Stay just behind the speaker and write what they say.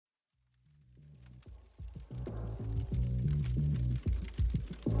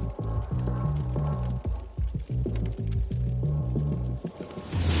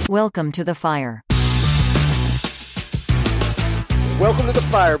Welcome to the fire. Welcome to the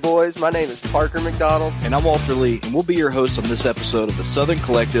fire, boys. My name is Parker McDonald. And I'm Walter Lee, and we'll be your hosts on this episode of the Southern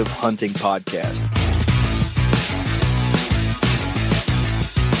Collective Hunting Podcast.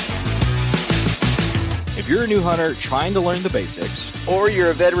 If you're a new hunter trying to learn the basics, or you're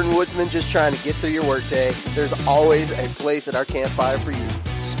a veteran woodsman just trying to get through your workday, there's always a place at our campfire for you.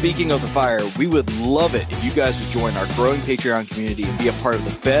 Speaking of the fire, we would love it if you guys would join our growing Patreon community and be a part of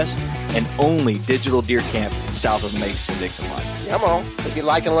the best and only digital deer camp south of the Mason-Dixon line. Come on. If you'd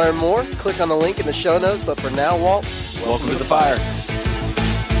like to learn more, click on the link in the show notes. But for now, Walt, welcome to the fire.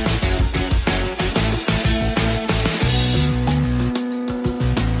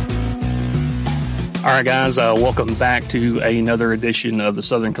 All right, guys, welcome back to another edition of the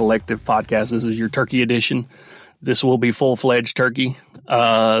Southern Collective Podcast. This is your turkey edition. This will be full-fledged turkey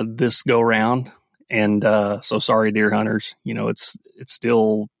this go-round, and so sorry, deer hunters. You know, it's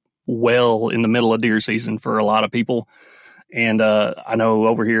still well in the middle of deer season for a lot of people, and I know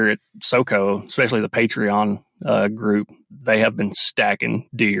over here at SoCo, especially the Patreon group, they have been stacking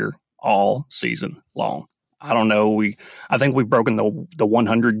deer all season long. I don't know. I think we've broken the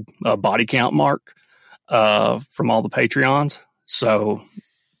 100 body count mark from all the Patreons. So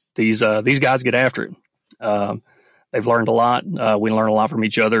these guys get after it. They've learned a lot. We learn a lot from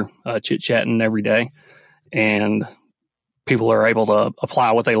each other, chit-chatting every day. And people are able to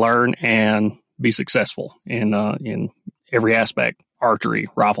apply what they learn and be successful in every aspect: archery,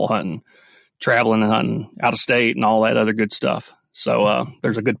 rifle hunting, traveling and hunting out of state, and all that other good stuff. So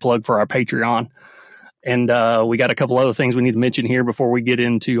there's a good plug for our Patreon. And we got a couple other things we need to mention here before we get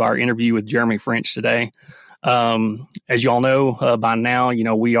into our interview with Jeremy French today. As you all know by now, you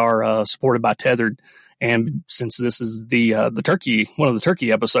know, we are supported by Tethered. And since this is the turkey, one of the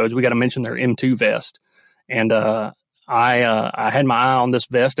turkey episodes, we got to mention their M2 vest. And I had my eye on this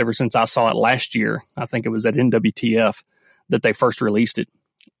vest ever since I saw it last year. I think it was at NWTF that they first released it.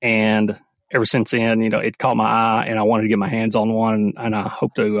 And ever since then, you know, it caught my eye, and I wanted to get my hands on one, and I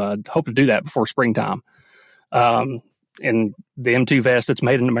hope to do that before springtime. And the M2 vest, it's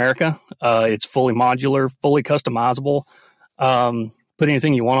made in America. It's fully modular, fully customizable. Put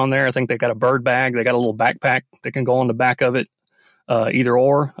anything you want on there. I think they got a bird bag. They got a little backpack that can go on the back of it. Either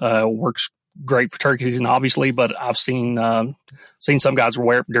or works great for turkey season, obviously. But I've seen some guys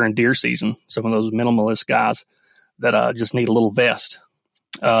wear it during deer season. Some of those minimalist guys that just need a little vest.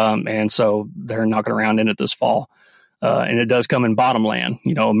 And so they're knocking around in it this fall. And it does come in Bottomland,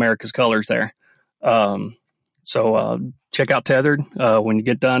 you know, America's colors there. So check out Tethered when you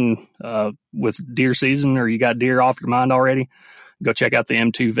get done with deer season, or you got deer off your mind already. Go check out the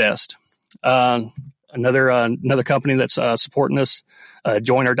M2 vest. Another company that's supporting us,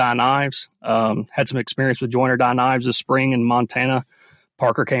 Join or Die Knives. Had some experience with Join or Die Knives this spring in Montana.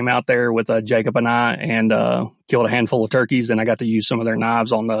 Parker came out there with Jacob and I and killed a handful of turkeys, and I got to use some of their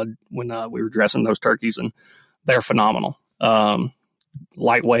knives when we were dressing those turkeys, and they're phenomenal.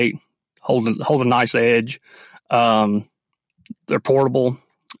 Lightweight, hold a nice edge. They're portable.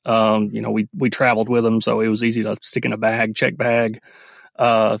 You know, we traveled with them, so it was easy to stick in a bag, check bag,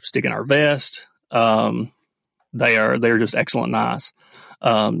 stick in our vest. They're just excellent knives.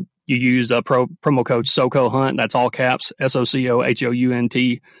 You use promo code SoCo Hunt. That's all caps,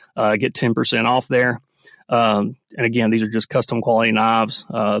 SoCoHount. Get 10% off there. And again, these are just custom quality knives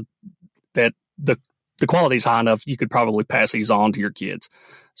that the quality is high enough you could probably pass these on to your kids.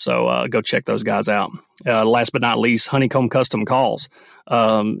 So go check those guys out. Last but not least, Honeycomb Custom Calls.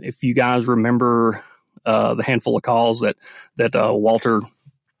 If you guys remember the handful of calls that Walter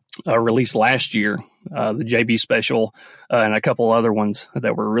released last year, the JB Special and a couple other ones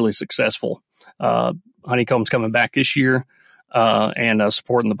that were really successful. Honeycomb's coming back this year and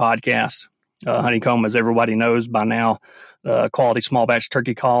supporting the podcast. Honeycomb, as everybody knows by now, quality small batch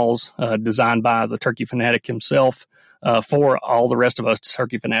turkey calls designed by the turkey fanatic himself for all the rest of us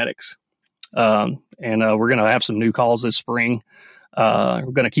turkey fanatics. And we're going to have some new calls this spring.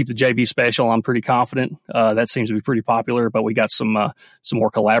 We're going to keep the JB Special. I'm pretty confident. That seems to be pretty popular, but we got some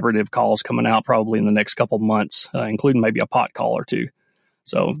more collaborative calls coming out probably in the next couple of months, including maybe a pot call or two.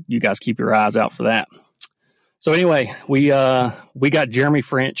 So you guys keep your eyes out for that. So anyway, we got Jeremy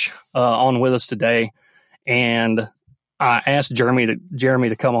French on with us today, and I asked Jeremy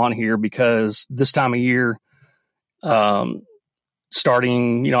to come on here because this time of year,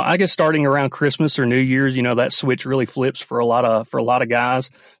 starting around Christmas or New Year's, you know, that switch really flips for a lot of guys.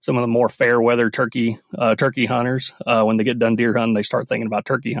 Some of the more fair weather turkey hunters, when they get done deer hunting, they start thinking about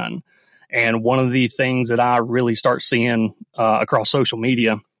turkey hunting. And one of the things that I really start seeing across social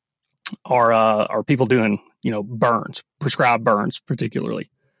media are people doing, you know, burns, prescribed burns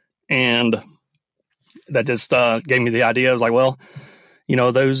particularly. And that just gave me the idea. I was like, well,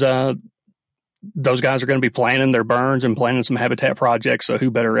 those guys are going to be planning their burns and planning some habitat projects. So who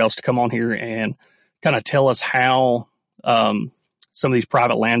better else to come on here and kind of tell us how some of these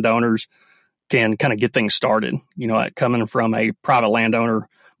private landowners can kind of get things started. Coming from a private landowner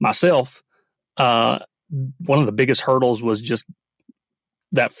myself, one of the biggest hurdles was just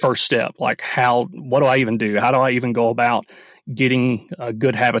that first step. Like, what do I even do? How do I even go about getting a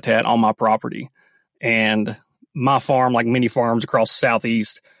good habitat on my property? And my farm, like many farms across the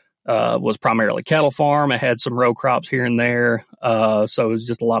Southeast, was primarily cattle farm. It had some row crops here and there. So it was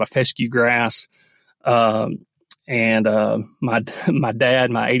just a lot of fescue grass. And my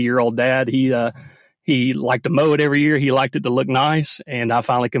dad, my 80-year-old dad, he liked to mow it every year. He liked it to look nice. And I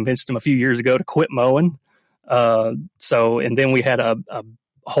finally convinced him a few years ago to quit mowing. And then we had a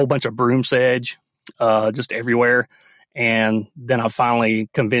whole bunch of broom sedge, just everywhere. And then I finally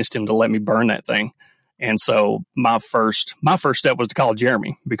convinced him to let me burn that thing. And so my first step was to call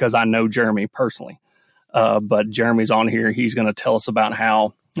Jeremy, because I know Jeremy personally. But Jeremy's on here. He's going to tell us about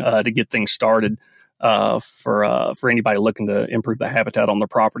how to get things started for anybody looking to improve the habitat on their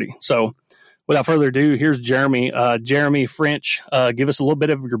property. So without further ado, here's Jeremy. Jeremy French, give us a little bit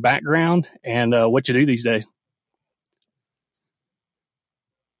of your background and what you do these days.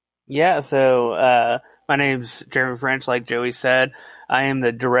 Yeah, so my name's Jeremy French, like Joey said. I am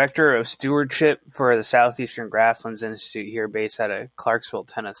the Director of Stewardship for the Southeastern Grasslands Institute here based out of Clarksville,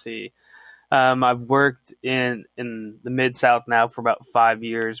 Tennessee. I've worked in the Mid-South now for about 5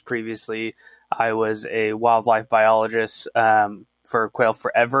 years. Previously, I was a wildlife biologist for Quail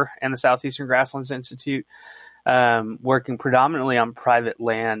Forever and the Southeastern Grasslands Institute, working predominantly on private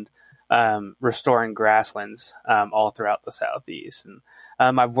land, restoring grasslands all throughout the Southeast. And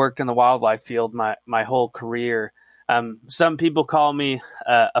I've worked in the wildlife field my whole career. Some people call me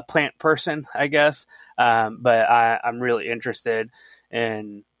a plant person, I guess, but I'm really interested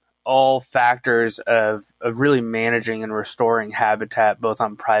in all factors of really managing and restoring habitat, both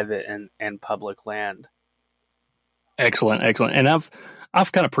on private and public land. Excellent. And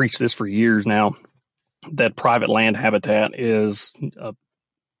I've kind of preached this for years now, that private land habitat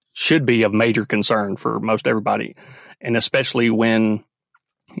should be of major concern for most everybody, and especially when,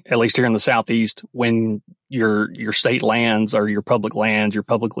 at least here in the Southeast, when your state lands or your public lands, your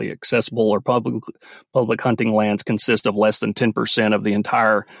publicly accessible or public hunting lands consist of less than 10% of the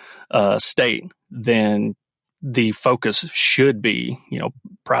entire state, then the focus should be,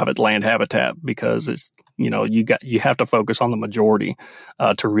 private land habitat, because it's, you have to focus on the majority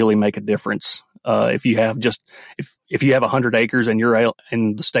to really make a difference. If you have if you have 100 acres and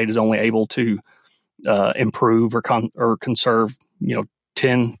and the state is only able to improve or conserve,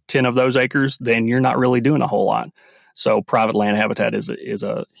 10 of those acres, then you're not really doing a whole lot. So private land habitat is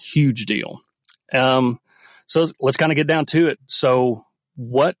a huge deal. So let's kind of get down to it. So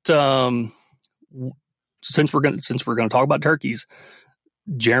what, since we're going to talk about turkeys,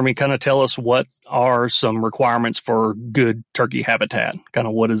 Jeremy, kind of tell us what are some requirements for good turkey habitat? Kind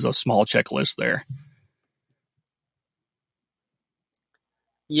of what is a small checklist there?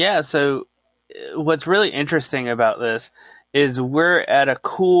 Yeah. So what's really interesting about this is we're at a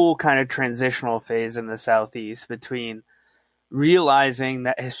cool kind of transitional phase in the Southeast between realizing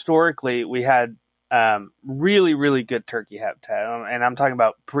that historically we had really, really good turkey habitat. And I'm talking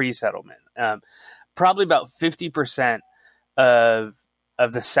about pre-settlement. Probably about 50% of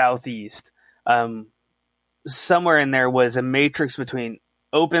the Southeast, somewhere in there was a matrix between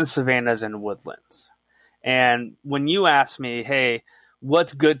open savannas and woodlands. And when you ask me, hey,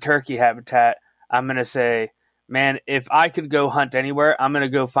 what's good turkey habitat? I'm going to say, man, if I could go hunt anywhere, I'm going to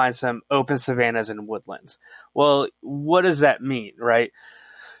go find some open savannas and woodlands. Well, what does that mean, right?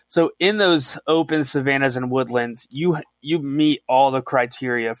 So in those open savannas and woodlands, you meet all the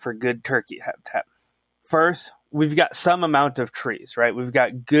criteria for good turkey habitat. First, we've got some amount of trees, right? We've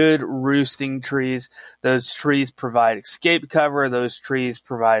got good roosting trees. Those trees provide escape cover. Those trees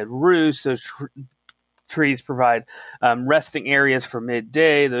provide roosts. Those trees provide resting areas for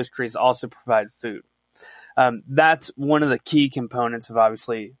midday. Those trees also provide food. That's one of the key components of,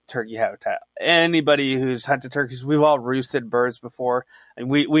 obviously, turkey habitat. Anybody who's hunted turkeys, we've all roosted birds before, and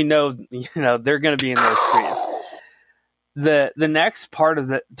we know, they're going to be in those trees. The next part of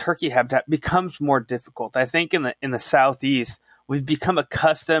the turkey habitat becomes more difficult. I think in the Southeast, we've become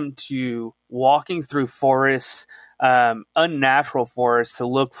accustomed to walking through forests, unnatural forests, to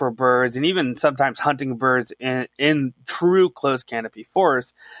look for birds, and even sometimes hunting birds in true closed canopy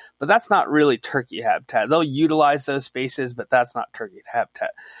forests. But that's not really turkey habitat. They'll utilize those spaces, but that's not turkey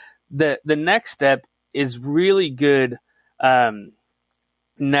habitat. The next step is really good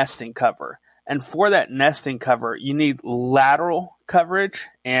nesting cover. And for that nesting cover, you need lateral coverage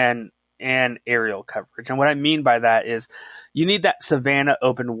and aerial coverage. And what I mean by that is you need that savanna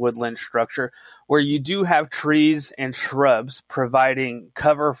open woodland structure where you do have trees and shrubs providing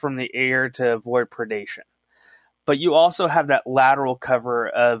cover from the air to avoid predation. But you also have that lateral cover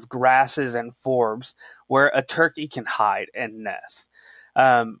of grasses and forbs where a turkey can hide and nest.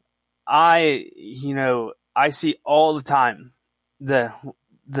 I see all the time the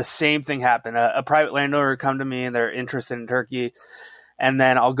same thing happen. A private landowner come to me and they're interested in turkey, and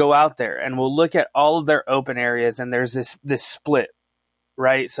then I'll go out there and we'll look at all of their open areas, and there's this split,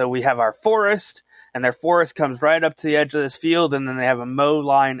 right? So we have our forest, and their forest comes right up to the edge of this field, and then they have a mow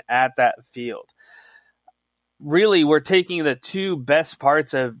line at that field. Really, we're taking the two best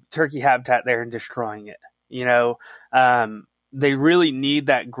parts of turkey habitat there and destroying it. They really need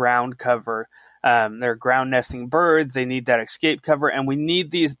that ground cover. They're ground nesting birds. They need that escape cover, and we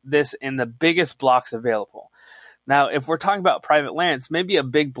need this in the biggest blocks available. Now, if we're talking about private lands, maybe a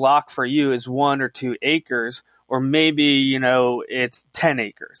big block for you is 1 or 2 acres, or maybe, it's 10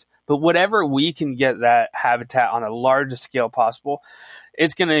 acres. But whatever we can get that habitat on the largest scale possible,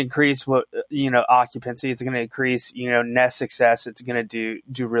 it's going to increase occupancy. It's going to increase, nest success. It's going to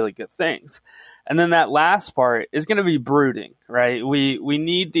do really good things. And then that last part is going to be brooding, right? We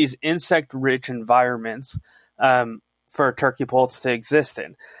need these insect-rich environments for turkey poults to exist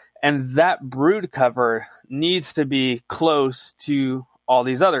in. And that brood cover needs to be close to all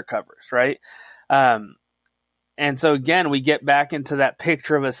these other covers, right? And so, again, we get back into that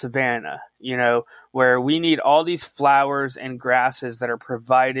picture of a savanna, where we need all these flowers and grasses that are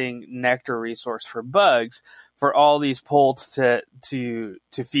providing nectar resource for bugs for all these poults to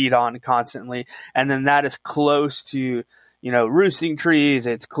feed on constantly. And then that is close to, roosting trees.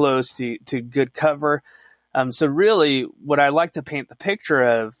 It's close to good cover. So really what I like to paint the picture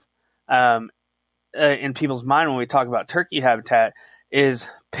of in people's mind when we talk about turkey habitat is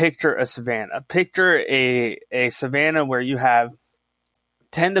picture a savanna. Picture a savanna where you have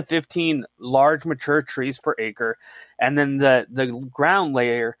 10 to 15 large mature trees per acre, and then the ground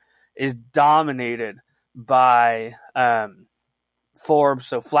layer is dominated by forbs,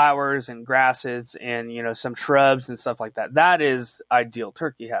 so flowers and grasses and some shrubs and stuff like that. That is ideal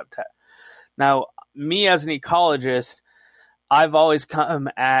turkey habitat. Now, me as an ecologist, I've always come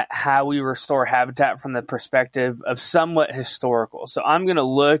at how we restore habitat from the perspective of somewhat historical. So I'm going to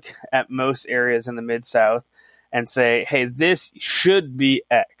look at most areas in the Mid-South and say, hey, this should be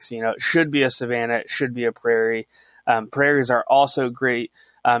X. It should be a savanna. It should be a prairie. Prairies are also great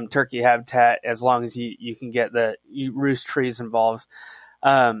turkey habitat as long as you can get the roost trees involved.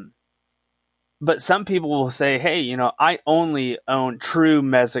 But some people will say, hey, I only own true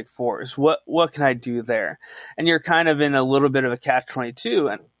mesic forest. What can I do there? And you're kind of in a little bit of a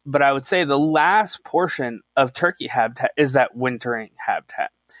catch-22. But I would say the last portion of turkey habitat is that wintering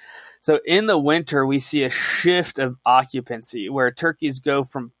habitat. So in the winter, we see a shift of occupancy where turkeys go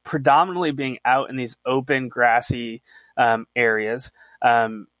from predominantly being out in these open, grassy areas,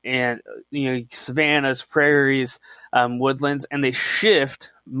 and savannas, prairies, woodlands, and they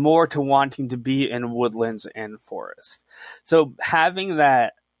shift more to wanting to be in woodlands and forests. So having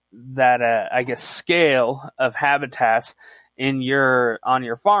that scale of habitats on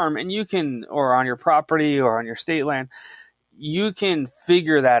your farm, and you can, or on your property or on your state land, you can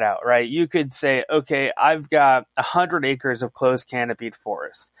figure that out, right? You could say, okay, I've got 100 acres of closed canopied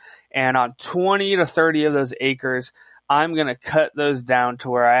forest, and on 20 to 30 of those acres, I'm going to cut those down to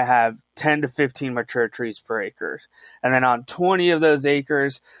where I have 10 to 15 mature trees per acre. And then on 20 of those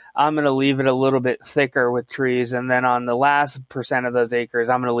acres, I'm going to leave it a little bit thicker with trees. And then on the last percent of those acres,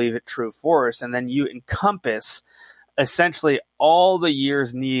 I'm going to leave it true forest. And then you encompass essentially all the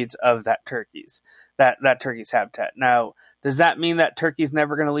year's needs of that turkey's habitat. Now, does that mean that turkey's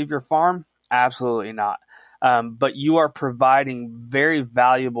never going to leave your farm? Absolutely not. But you are providing very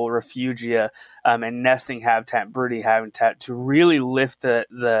valuable refugia and nesting habitat, brooding habitat to really lift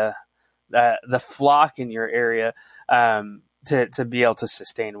the flock in your area to be able to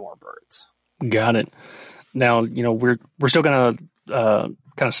sustain more birds. Got it. Now, we're still going to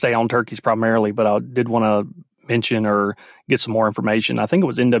kind of stay on turkeys primarily, but I did want to mention or get some more information. I think it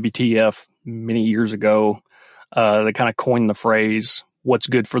was NWTF many years ago that kind of coined the phrase, what's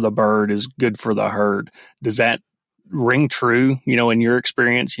good for the bird is good for the herd. Does that ring true, in your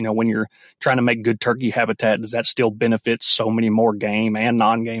experience, when you're trying to make good turkey habitat, does that still benefit so many more game and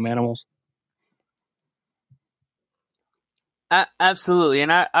non-game animals? Absolutely.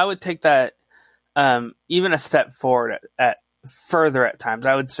 And I would take that even a step forward further at times.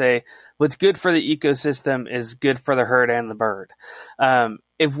 I would say what's good for the ecosystem is good for the herd and the bird.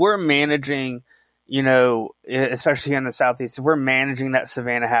 if we're managing, especially in the Southeast, if we're managing that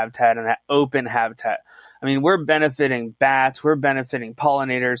savanna habitat and that open habitat, I mean, we're benefiting bats, we're benefiting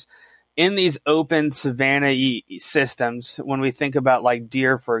pollinators in these open savanna systems. When we think about like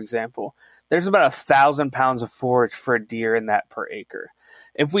deer, for example, there's about 1,000 pounds of forage for a deer in that per acre.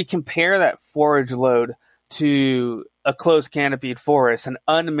 If we compare that forage load to a closed canopied forest, an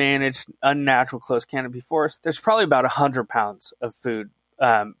unmanaged, unnatural closed canopy forest, there's probably about 100 pounds of food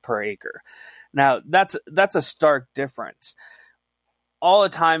per acre. Now, that's a stark difference. All the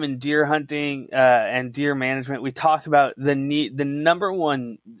time in deer hunting and deer management, we talk about the number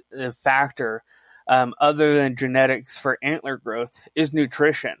one factor other than genetics for antler growth is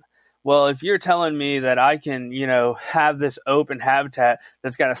nutrition. Well, if you're telling me that I can, have this open habitat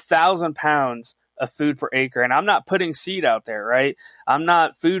that's got 1,000 pounds of food per acre, and I'm not putting seed out there, right? I'm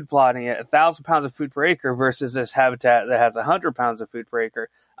not food plotting it. 1,000 pounds of food per acre versus this habitat that has 100 pounds of food per acre.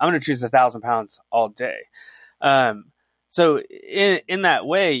 I'm going to choose 1,000 pounds all day. So in that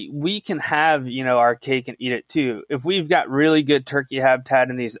way, we can have, our cake and eat it too. If we've got really good turkey habitat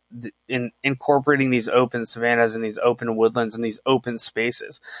in incorporating these open savannas and these open woodlands and these open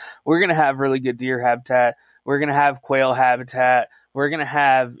spaces, we're going to have really good deer habitat. We're going to have quail habitat. We're going to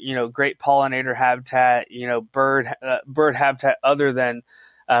have, great pollinator habitat, bird habitat other than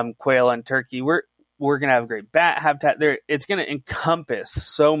quail and turkey. We're going to have great bat habitat there. It's going to encompass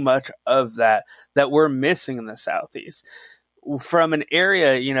so much of that we're missing in the Southeast. From an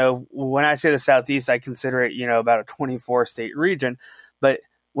area, when I say the Southeast, I consider it, about a 24-state region. But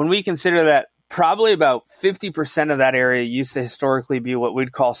when we consider that, probably about 50% of that area used to historically be what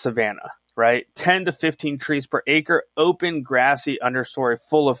we'd call savanna, right? 10 to 15 trees per acre, open, grassy understory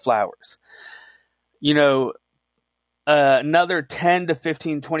full of flowers. Another 10 to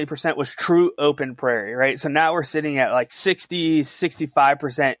 15, 20% was true open prairie, right? So now we're sitting at like 60,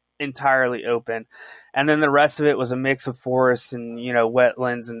 65% entirely open. And then the rest of it was a mix of forests and,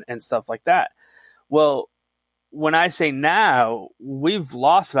 wetlands and stuff like that. Well, when I say now, we've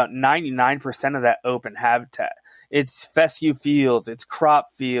lost about 99% of that open habitat. It's fescue fields, it's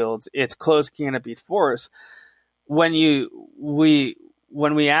crop fields, it's closed canopied forests. When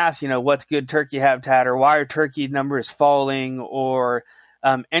we ask, what's good turkey habitat or why are turkey numbers falling or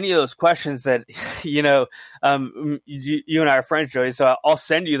any of those questions that, you and I are friends, Joey, so I'll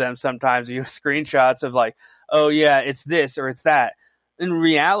send you them sometimes, screenshots of like, oh yeah, it's this or it's that. In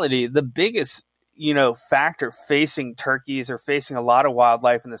reality, the biggest, factor facing turkeys or facing a lot of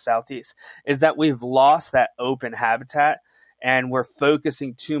wildlife in the Southeast is that we've lost that open habitat. And we're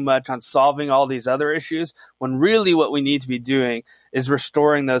focusing too much on solving all these other issues when really what we need to be doing is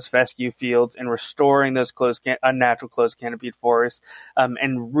restoring those fescue fields and restoring those unnatural closed canopied forests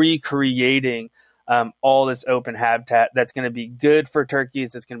and recreating all this open habitat that's going to be good for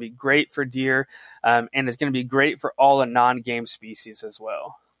turkeys, it's going to be great for deer, and it's going to be great for all the non-game species as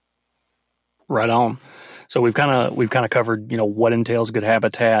well. Right on. So we've kind of covered, what entails good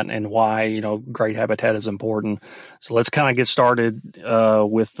habitat and why, great habitat is important. So let's kind of get started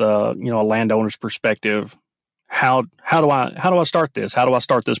with a landowner's perspective. How do I start this? How do I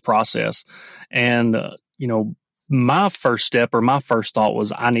start this process? And my first step or my first thought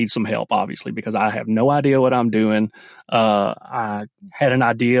was I need some help, obviously, because I have no idea what I'm doing. I had an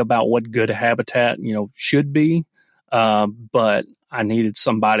idea about what good habitat, should be, but I needed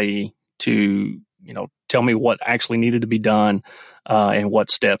somebody to, tell me what actually needed to be done and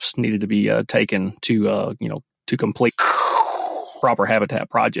what steps needed to be taken to complete proper habitat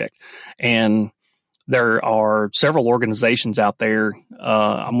project. And there are several organizations out there.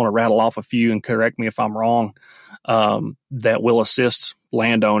 I'm going to rattle off a few and correct me if I'm wrong, that will assist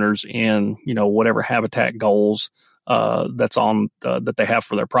landowners in, whatever habitat goals that's on that they have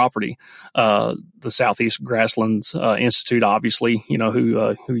for their property. The Southeast Grasslands Institute, obviously,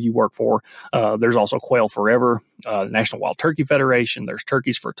 who you work for. There's also Quail Forever, National Wild Turkey Federation. There's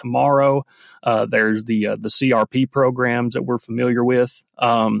Turkeys for Tomorrow. There's the CRP programs that we're familiar with.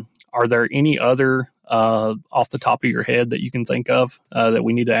 Are there any other off the top of your head that you can think of that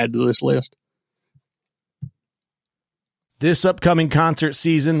we need to add to this list? This upcoming concert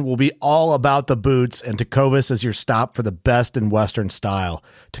season will be all about the boots, and Tecovas is your stop for the best in Western style.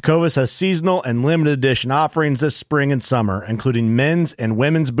 Tecovas has seasonal and limited edition offerings this spring and summer, including men's and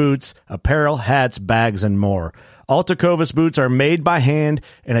women's boots, apparel, hats, bags, and more. All Tecovas boots are made by hand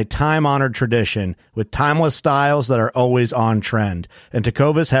in a time-honored tradition with timeless styles that are always on trend. And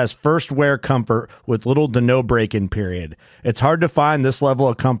Tecovas has first wear comfort with little to no break-in period. It's hard to find this level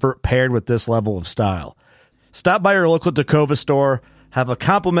of comfort paired with this level of style. Stop by your local Tecovas store, have a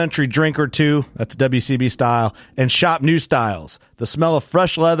complimentary drink or two, that's WCB style, and shop new styles. The smell of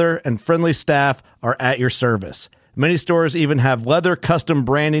fresh leather and friendly staff are at your service. Many stores even have leather custom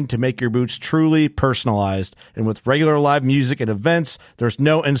branding to make your boots truly personalized. And with regular live music and events, there's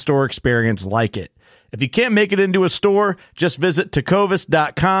no in-store experience like it. If you can't make it into a store, just visit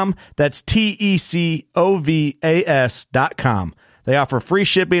tecovas.com. That's TECOVAS.com. They offer free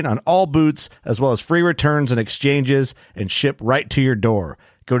shipping on all boots, as well as free returns and exchanges, and ship right to your door.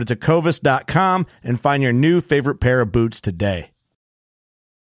 Go to tecovas.com and find your new favorite pair of boots today.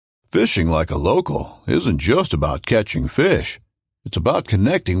 Fishing like a local isn't just about catching fish. It's about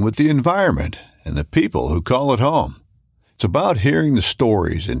connecting with the environment and the people who call it home. It's about hearing the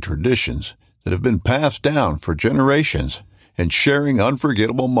stories and traditions that have been passed down for generations and sharing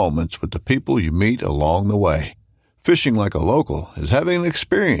unforgettable moments with the people you meet along the way. Fishing like a local is having an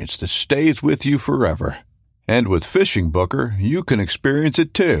experience that stays with you forever. And with Fishing Booker, you can experience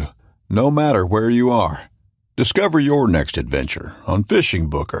it too, no matter where you are. Discover your next adventure on Fishing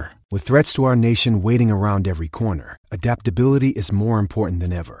Booker. With threats to our nation waiting around every corner, adaptability is more important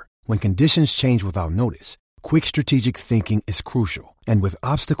than ever. When conditions change without notice, quick strategic thinking is crucial. And with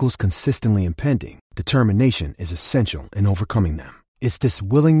obstacles consistently impending, determination is essential in overcoming them. It's this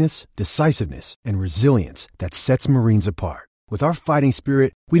willingness, decisiveness, and resilience that sets Marines apart. With our fighting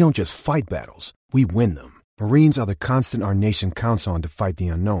spirit, we don't just fight battles, we win them. Marines are the constant our nation counts on to fight the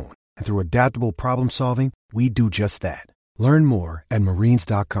unknown. And through adaptable problem solving, we do just that. Learn more at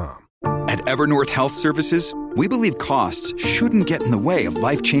marines.com. At Evernorth Health Services, we believe costs shouldn't get in the way of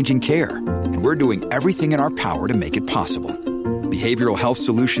life-changing care. And we're doing everything in our power to make it possible. Behavioral health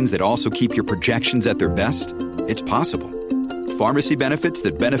solutions that also keep your projections at their best? It's possible. Pharmacy benefits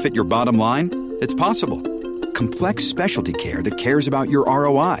that benefit your bottom line? It's possible. Complex specialty care that cares about your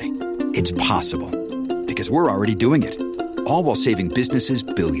ROI? It's possible. Because we're already doing it. All while saving businesses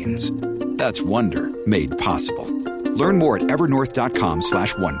billions. That's Wonder made possible. Learn more at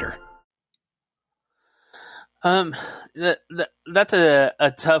evernorth.com/wonder. That's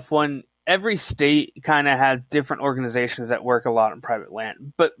a tough one. Every state kind of has different organizations that work a lot on private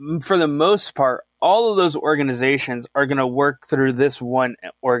land. But for the most part, all of those organizations are going to work through this one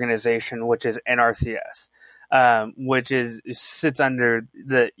organization, which is NRCS, which sits under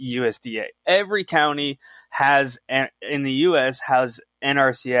the USDA. Every county in the U.S. has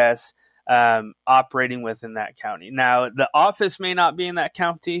NRCS operating within that county. Now, the office may not be in that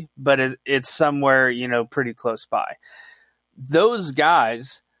county, but it's somewhere, pretty close by. Those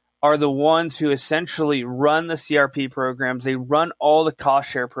guys are the ones who essentially run the CRP programs. They run all the cost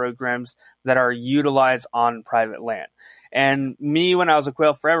share programs that are utilized on private land. And me, when I was a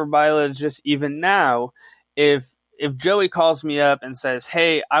Quail Forever biologist, even now, if Joey calls me up and says,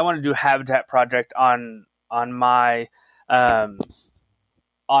 "Hey, I want to do a habitat project on my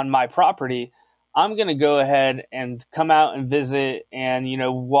property," I'm going to go ahead and come out and visit and,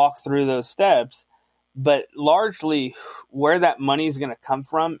 walk through those steps. But largely where that money is going to come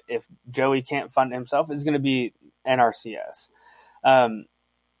from, if Joey can't fund it himself, is going to be NRCS. All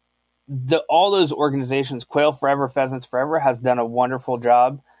those organizations, Quail Forever, Pheasants Forever, has done a wonderful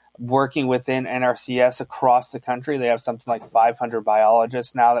job working within NRCS across the country. They have something like 500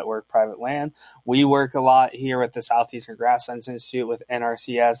 biologists now that work private land. We work a lot here at the Southeastern Grasslands Institute with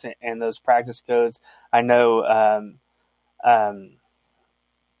NRCS and those practice codes. I know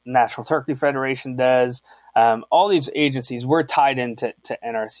National Turkey Federation does. All these agencies, we're tied into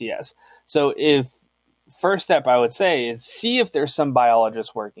NRCS. So first step I would say is see if there's some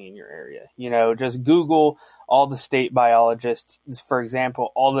biologists working in your area. Just Google all the state biologists. For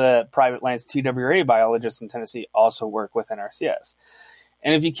example, all the private lands TWRA biologists in Tennessee also work with NRCS.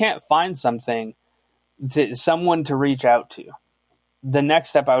 And if you can't find someone to reach out to, the next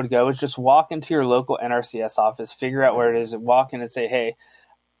step I would go is just walk into your local NRCS office, figure out where it is, and walk in and say, "Hey,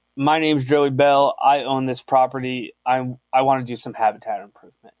 my name's Joey Bell. I own this property. I want to do some habitat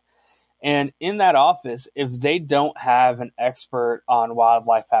improvement." And in that office, if they don't have an expert on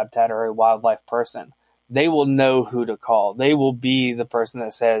wildlife habitat or a wildlife person, they will know who to call. They will be the person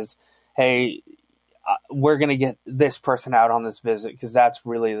that says, "Hey, we're going to get this person out on this visit," because that's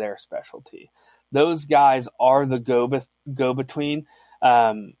really their specialty. Those guys are the go-between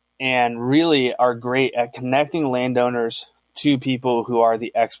and really are great at connecting landowners to people who are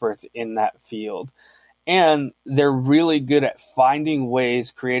the experts in that field. And they're really good at finding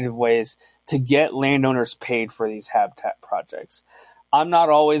creative ways to get landowners paid for these habitat projects. I'm not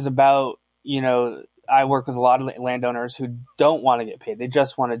always about, I work with a lot of landowners who don't want to get paid. They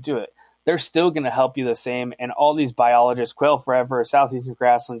just want to do it. They're still going to help you the same. And all these biologists, Quail Forever, Southeastern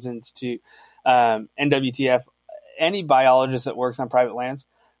Grasslands Institute, NWTF, any biologist that works on private lands,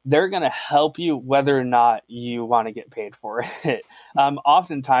 they're going to help you whether or not you want to get paid for it.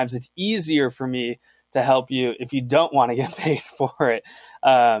 Oftentimes, it's easier for me to help you if you don't want to get paid for it.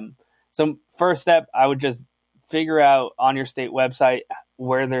 So first step, I would just figure out on your state website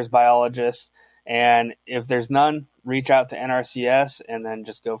where there's biologists. And if there's none, reach out to NRCS and then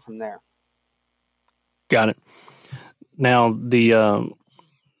just go from there. Got it. Now,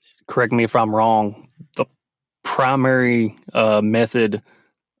 correct me if I'm wrong, the primary method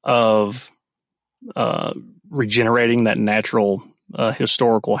of regenerating that natural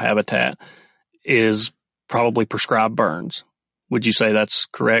historical habitat is probably prescribed burns. Would you say that's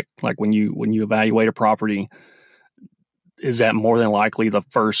correct? Like when you evaluate a property, is that more than likely the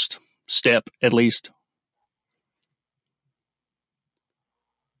first step, at least?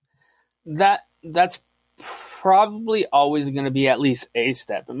 That's probably always going to be at least a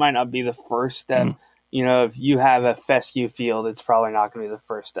step. It might not be the first step. If you have a fescue field, it's probably not going to be the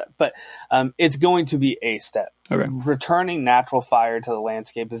first step, but it's going to be a step. Okay. Returning natural fire to the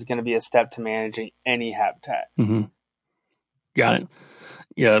landscape is going to be a step to managing any habitat. Mm-hmm. Got it.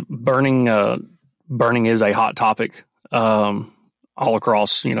 Yeah, burning is a hot topic all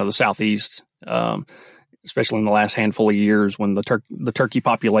across the Southeast, especially in the last handful of years when the turkey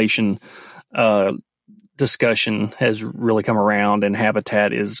population discussion has really come around, and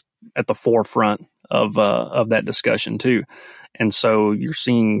habitat is at the forefront of that discussion too. And so you're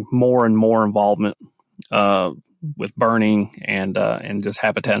seeing more and more involvement with burning and just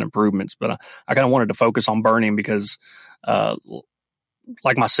habitat improvements. But I kind of wanted to focus on burning because,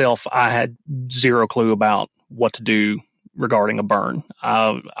 like myself, I had zero clue about what to do regarding a burn.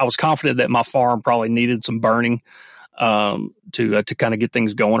 I was confident that my farm probably needed some burning to kind of get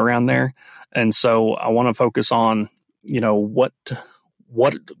things going around there. And so I want to focus on, what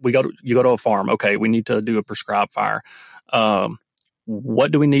you go to a farm. Okay, we need to do a prescribed fire.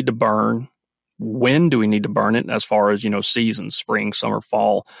 What do we need to burn? When do we need to burn it? As far as, seasons, spring, summer,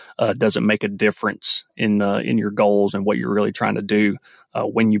 fall, does it make a difference in your goals and what you're really trying to do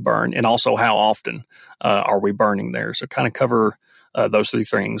when you burn? And also, how often are we burning there? So kind of cover those three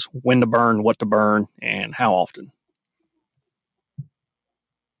things: when to burn, what to burn, and how often.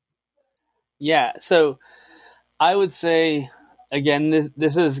 Yeah, so I would say, again,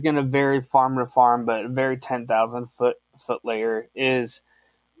 this is going to vary farm to farm, but a very 10,000 foot layer is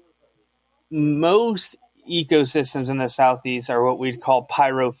most ecosystems in the Southeast are what we'd call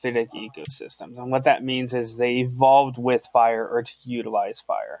pyrophytic ecosystems. And what that means is they evolved with fire or to utilize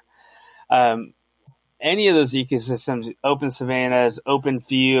fire. Any of those ecosystems, open savannas, open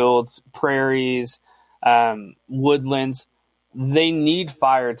fields, prairies, woodlands, they need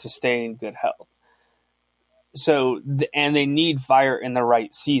fire to stay in good health. So, and they need fire in the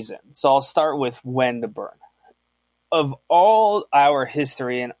right season. So I'll start with when to burn. Of all our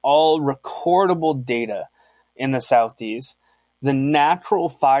history and all recordable data in the Southeast, the natural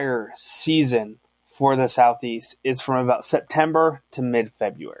fire season for the Southeast is from about September to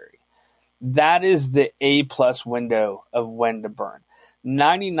mid-February. That is the A+ window of when to burn.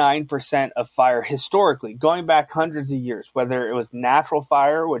 99% of fire historically, going back hundreds of years, whether it was natural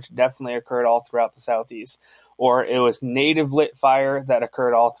fire, which definitely occurred all throughout the Southeast, or it was native lit fire that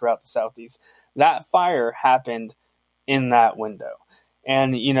occurred all throughout the Southeast, that fire happened in that window.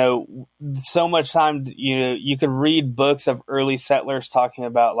 And, so much time, you could read books of early settlers talking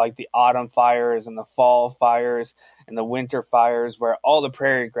about like the autumn fires and the fall fires and the winter fires where all the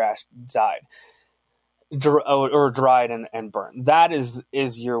prairie grass died. Or dried and burned. That is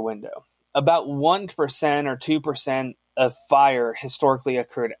your window. About 1% or 2% of fire historically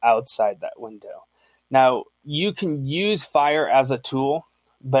occurred outside that window. Now, you can use fire as a tool,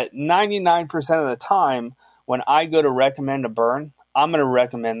 but 99% of the time, when I go to recommend a burn, I'm going to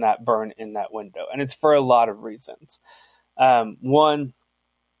recommend that burn in that window. And it's for a lot of reasons. One,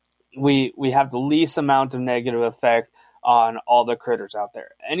 we have the least amount of negative effect on all the critters out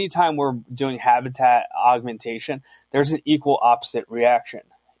there. Anytime we're doing habitat augmentation, there's an equal opposite reaction.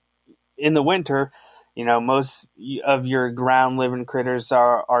 In the winter, most of your ground living critters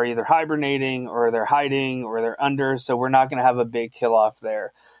are either hibernating or they're hiding or they're under. So we're not going to have a big kill off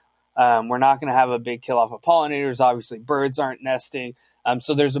there. We're not going to have a big kill off of pollinators. Obviously, birds aren't nesting.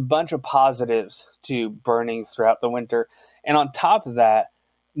 So there's a bunch of positives to burning throughout the winter. And on top of that,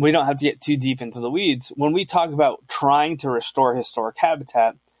 we don't have to get too deep into the weeds. When we talk about trying to restore historic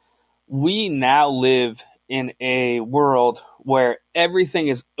habitat, we now live in a world where everything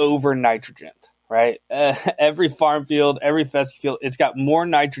is over nitrogen, right? Every farm field, every fescue field, it's got more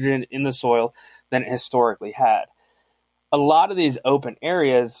nitrogen in the soil than it historically had. A lot of these open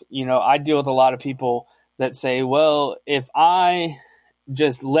areas, I deal with a lot of people that say, well, if I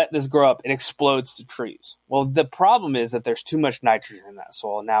just let this grow up, it explodes to trees. Well, the problem is that there's too much nitrogen in that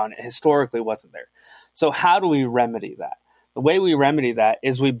soil now, and it historically wasn't there. So how do we remedy that? The way we remedy that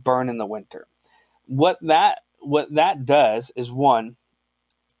is we burn in the winter. What that does is, one,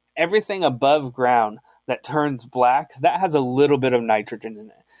 everything above ground that turns black, that has a little bit of nitrogen in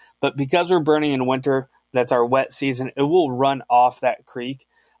it. But because we're burning in winter, that's our wet season, it will run off that creek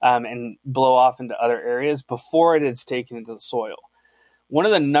and blow off into other areas before it is taken into the soil. One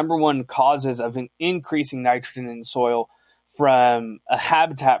of the number one causes of an increasing nitrogen in the soil from a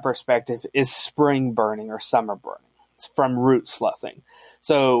habitat perspective is spring burning or summer burning. It's from root sloughing.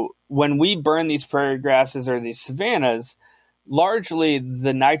 So when we burn these prairie grasses or these savannas, largely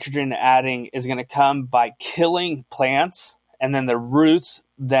the nitrogen adding is going to come by killing plants and then the roots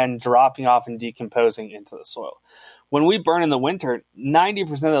then dropping off and decomposing into the soil. When we burn in the winter,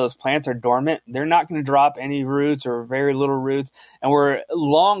 90% of those plants are dormant. They're not going to drop any roots or very little roots. And we're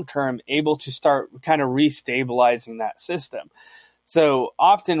long-term able to start kind of restabilizing that system. So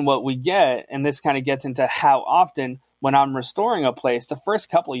often what we get, and this kind of gets into how often when I'm restoring a place, the first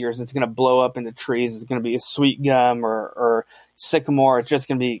couple of years, it's going to blow up into trees. It's going to be a sweet gum or sycamore. It's just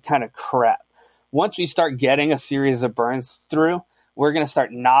going to be kind of crap. Once we start getting a series of burns through, we're going to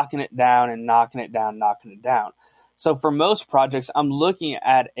start knocking it down and knocking it down. So for most projects, I'm looking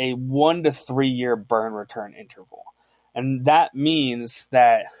at a 1 to 3 year burn return interval. And that means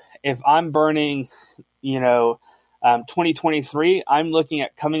that if I'm burning, 2023, I'm looking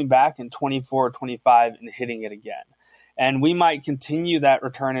at coming back in 24, 25 and hitting it again. And we might continue that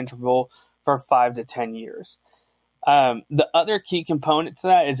return interval for 5 to 10 years. The other key component to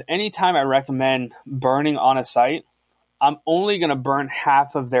that is anytime I recommend burning on a site, I'm only going to burn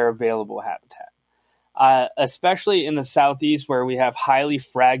half of their available habitat. Especially in the Southeast where we have highly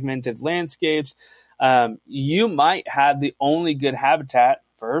fragmented landscapes, you might have the only good habitat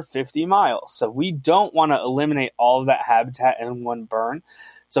for 50 miles. So we don't want to eliminate all of that habitat in one burn.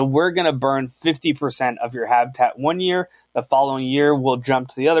 So we're going to burn 50% of your habitat one year. The following year, we'll jump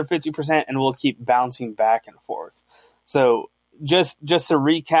to the other 50%, and we'll keep bouncing back and forth. So just to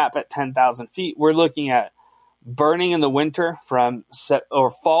recap at 10,000 feet, we're looking at burning in the winter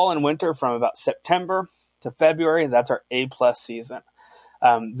fall and winter from about September to February. That's our A+ season.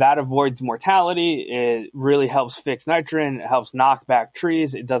 That avoids mortality. It really helps fix nitrogen. It helps knock back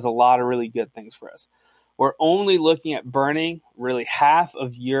trees. It does a lot of really good things for us. We're only looking at burning really half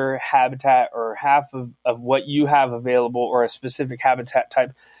of your habitat or half of what you have available or a specific habitat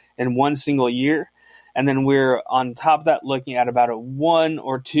type in one single year. And then we're on top of that looking at about a 1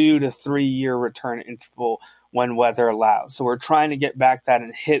 or 2 to 3 year return interval when weather allows. So we're trying to get back that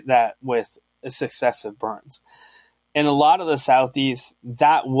and hit that with successive burns. In a lot of the Southeast,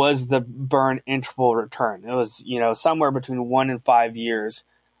 that was the burn interval return. It was, somewhere between 1 and 5 years,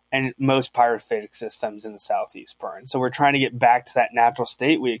 and most pyrophytic systems in the Southeast burn. So we're trying to get back to that natural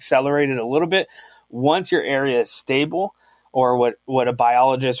state. We accelerated a little bit. Once your area is stable, or what a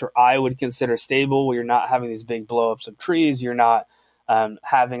biologist or I would consider stable, where you're not having these big blowups of trees, you're not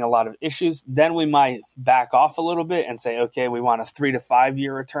having a lot of issues, then we might back off a little bit and say, okay, we want a 3 to 5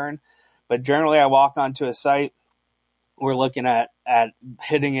 year return. But generally, I walk onto a site, we're looking at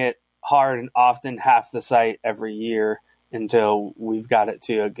hitting it hard and often half the site every year until we've got it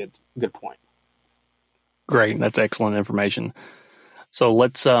to a good point. Great. That's excellent information. So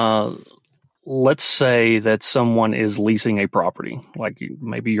let's say that someone is leasing a property, like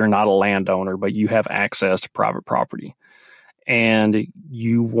maybe you're not a landowner, but you have access to private property, and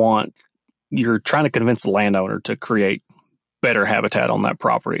you're trying to convince the landowner to create better habitat on that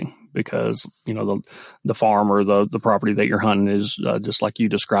property because, the farm or the property that you're hunting is just like you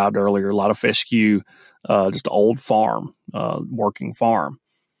described earlier, a lot of fescue, just old farm, working farm.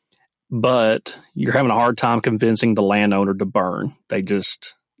 But you're having a hard time convincing the landowner to burn. They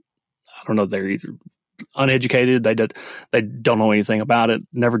just, I don't know, they're either uneducated, they don't know anything about it,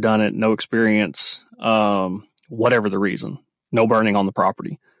 never done it, no experience, whatever the reason, no burning on the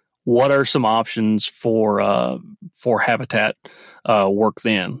property. What are some options for habitat work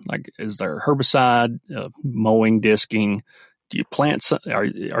then? Like, is there herbicide, mowing, disking? Do you plant? Are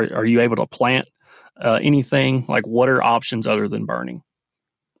you able to plant anything? Like, what are options other than burning?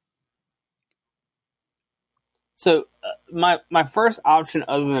 So my first option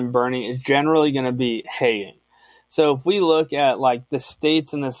other than burning is generally going to be haying. So if we look at like the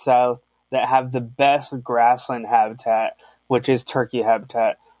states in the South that have the best grassland habitat, which is turkey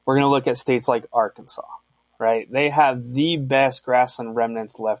habitat, we're going to look at states like Arkansas, right? They have the best grassland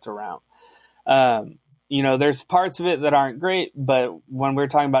remnants left around. there's parts of it that aren't great, but when we're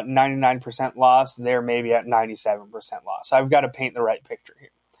talking about 99% loss, they're maybe at 97% loss. So I've got to paint the right picture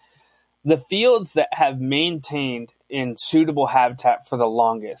here. The fields that have maintained in suitable habitat for the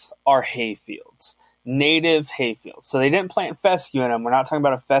longest are hay fields, native hay fields. So they didn't plant fescue in them. We're not talking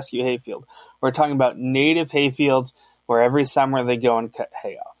about a fescue hay field. We're talking about native hay fields where every summer they go and cut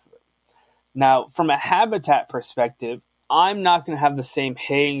hay off of it. Now, from a habitat perspective, I'm not going to have the same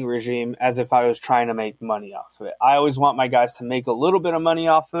haying regime as if I was trying to make money off of it. I always want my guys to make a little bit of money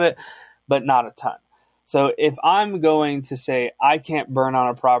off of it, but not a ton. So if I'm going to say I can't burn on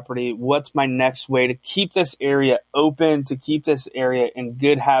a property, what's my next way to keep this area open, to keep this area in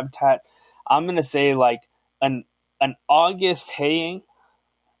good habitat? I'm going to say like an August haying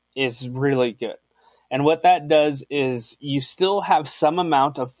is really good. And what that does is you still have some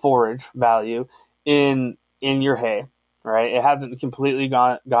amount of forage value in your hay. Right, it hasn't completely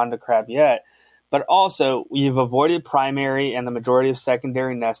gone to crap yet, but also you've avoided primary and the majority of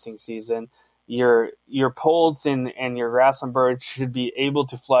secondary nesting season. Your poults and your grassland birds should be able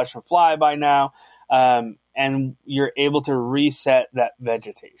to flush and fly by now, and you're able to reset that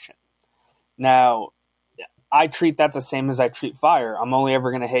vegetation. Now, I treat that the same as I treat fire. I'm only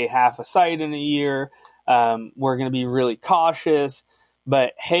ever going to hay half a site in a year. We're going to be really cautious.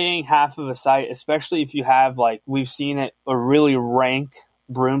 But haying half of a site, especially if you have, like we've seen it, a really rank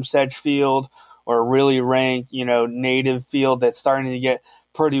broom sedge field or a really rank, native field that's starting to get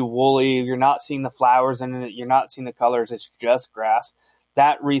pretty woolly. You're not seeing the flowers in it. You're not seeing the colors. It's just grass.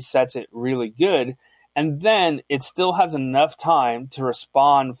 That resets it really good. And then it still has enough time to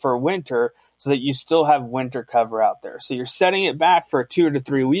respond for winter so that you still have winter cover out there. So you're setting it back for 2 to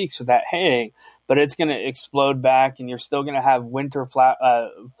 3 weeks with that haying, but it's going to explode back and you're still going to have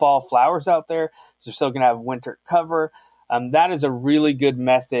fall flowers out there. So you're still going to have winter cover. That is a really good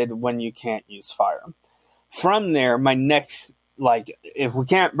method when you can't use fire. From there, my next, if we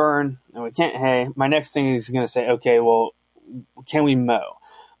can't burn and we can't hay, my next thing is going to say, okay, well, can we mow?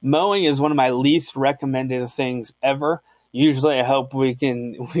 Mowing is one of my least recommended things ever. Usually I hope we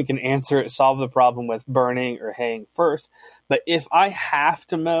can answer it, solve the problem with burning or haying first. But if I have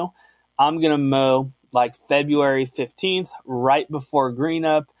to mow, I'm going to mow like February 15th, right before green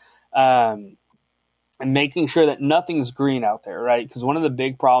up, and making sure that nothing's green out there, right? Because one of the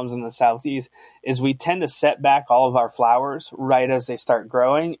big problems in the Southeast is we tend to set back all of our flowers right as they start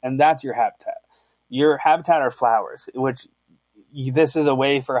growing, and that's your habitat. Your habitat are flowers, which this is a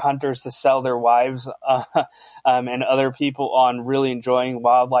way for hunters to sell their wives and other people on really enjoying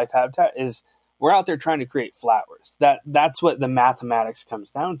wildlife habitat is we're out there trying to create flowers. That's what the mathematics comes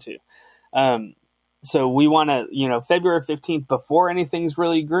down to. So we want to, February 15th, before anything's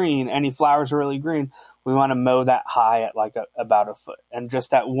really green, any flowers are really green, we want to mow that high at about a foot. And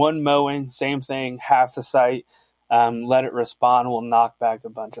just that one mowing, same thing, half the site, let it respond, we'll knock back a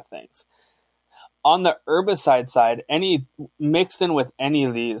bunch of things. On the herbicide side, any mixed in with any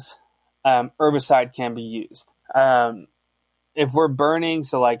of these, herbicide can be used. If we're burning,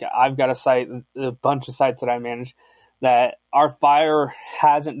 so like I've got a bunch of sites that I manage that our fire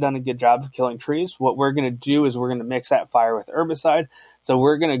hasn't done a good job of killing trees. What we're going to do is we're going to mix that fire with herbicide. So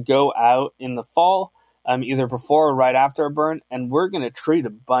we're going to go out in the fall, either before or right after a burn, and we're going to treat a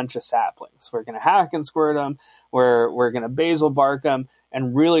bunch of saplings. We're going to hack and squirt them. We're going to basil bark them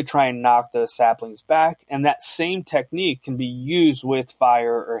and really try and knock those saplings back. And that same technique can be used with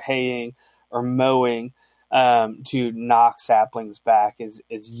fire or haying or mowing to knock saplings back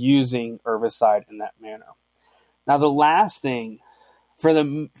is using herbicide in that manner. Now, the last thing, for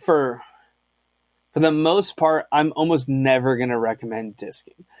the most part, I'm almost never going to recommend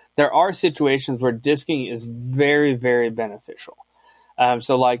disking. There are situations where disking is very, very beneficial.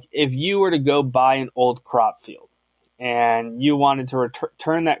 So like if you were to go buy an old crop field and you wanted to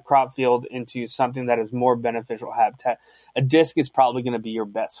turn that crop field into something that is more beneficial habitat, a disc is probably going to be your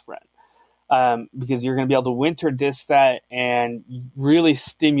best friend because you're going to be able to winter disc that and really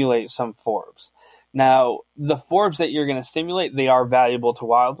stimulate some forbs. Now, the forbs that you're going to stimulate, they are valuable to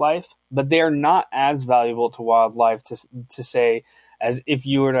wildlife, but they are not as valuable to wildlife to say as if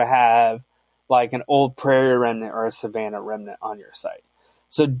you were to have like an old prairie remnant or a savanna remnant on your site.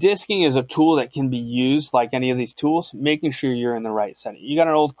 So disking is a tool that can be used like any of these tools, making sure you're in the right setting. You got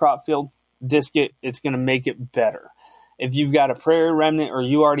an old crop field, disc it, it's going to make it better. If you've got a prairie remnant or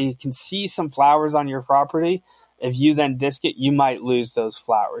you already can see some flowers on your property, if you then disc it, you might lose those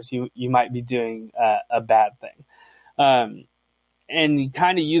flowers. You might be doing a bad thing. And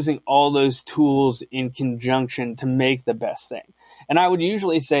kind of using all those tools in conjunction to make the best thing. And I would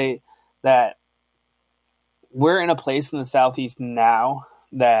usually say that we're in a place in the Southeast now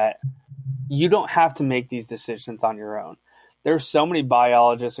that you don't have to make these decisions on your own. There's so many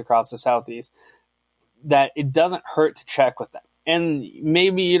biologists across the Southeast that it doesn't hurt to check with them. And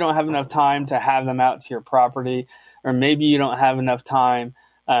maybe you don't have enough time to have them out to your property, or maybe you don't have enough time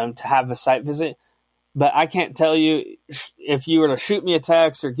to have a site visit. But I can't tell you, if you were to shoot me a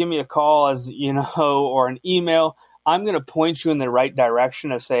text or give me a call, as you know, or an email, I'm going to point you in the right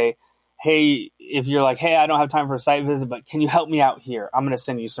direction of say, hey, if you're like, hey, I don't have time for a site visit, but can you help me out here? I'm going to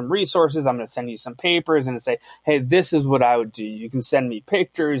send you some resources. I'm going to send you some papers and say, hey, this is what I would do. You can send me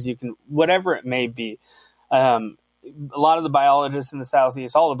pictures. You can, whatever it may be. A lot of the biologists in the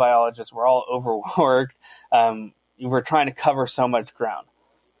Southeast, all the biologists, were all overworked. We're trying to cover so much ground.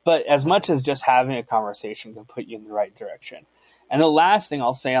 But as much as just having a conversation can put you in the right direction. And the last thing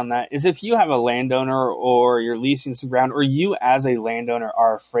I'll say on that is if you have a landowner or you're leasing some ground, or you as a landowner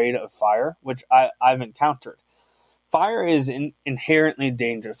are afraid of fire, which I've encountered, fire is inherently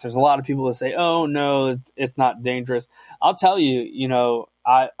dangerous. There's a lot of people that say, oh, no, it's not dangerous. I'll tell you,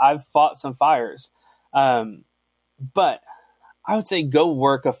 I've fought some fires. But I would say go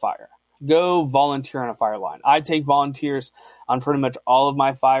work a fire. Go volunteer on a fire line. I take volunteers on pretty much all of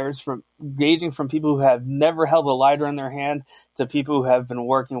my fires, from gauging from people who have never held a lighter in their hand to people who have been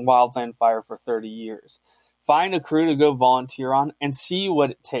working wildland fire for 30 years. Find a crew to go volunteer on and see what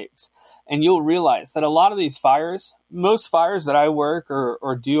it takes. And you'll realize that a lot of these fires, most fires that I work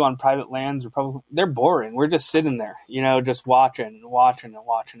or do on private lands, they're boring. We're just sitting there, just watching and watching and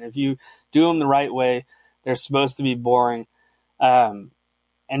watching. If you do them the right way, they're supposed to be boring.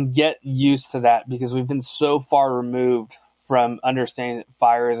 And get used to that, because we've been so far removed from understanding that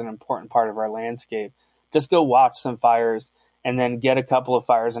fire is an important part of our landscape. Just go watch some fires and then get a couple of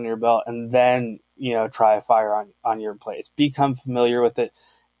fires under your belt, and then, try a fire on your place. Become familiar with it.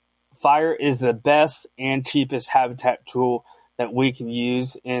 Fire is the best and cheapest habitat tool that we can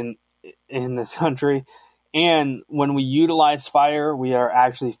use in this country. And when we utilize fire, we are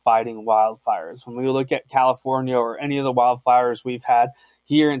actually fighting wildfires. When we look at California or any of the wildfires we've had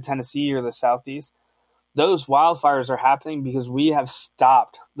here in Tennessee or the Southeast, those wildfires are happening because we have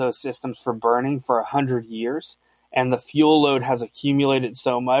stopped those systems from burning for 100 years. And the fuel load has accumulated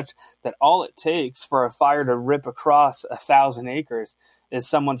so much that all it takes for a fire to rip across 1,000 acres is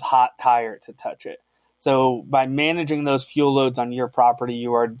someone's hot tire to touch it. So by managing those fuel loads on your property,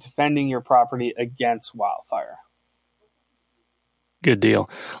 you are defending your property against wildfire. Good deal.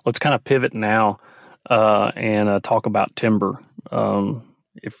 Let's kind of pivot now and talk about timber.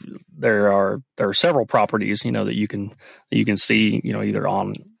 If there are several properties, that you can see, either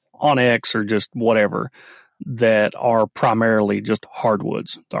on X or just whatever, that are primarily just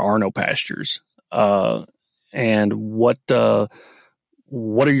hardwoods. There are no pastures. And what are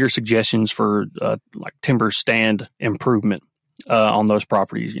your suggestions for like timber stand improvement on those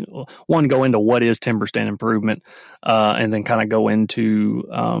properties? One, go into what is timber stand improvement, and then kind of go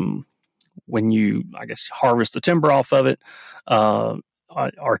into when you, harvest the timber off of it.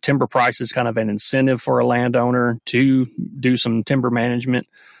 Are timber prices kind of an incentive for a landowner to do some timber management?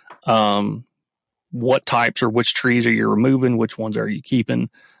 What types or which trees are you removing? Which ones are you keeping?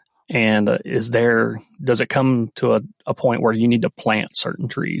 And does it come to a point where you need to plant certain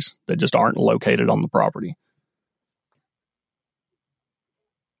trees that just aren't located on the property?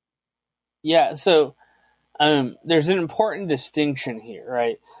 Yeah, so there's an important distinction here,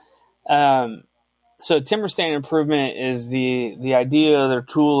 right? So timber stand improvement is the idea or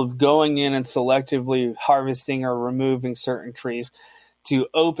tool of going in and selectively harvesting or removing certain trees to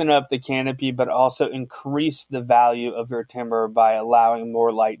open up the canopy, but also increase the value of your timber by allowing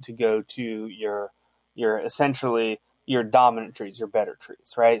more light to go to your essentially your dominant trees, your better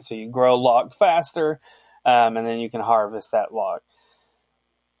trees, right? So you grow a log faster, and then you can harvest that log.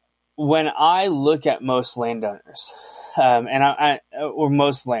 When I look at most landowners, or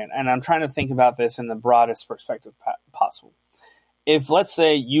most land, and I'm trying to think about this in the broadest perspective possible. If, let's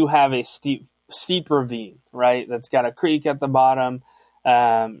say, you have a steep ravine, right, that's got a creek at the bottom,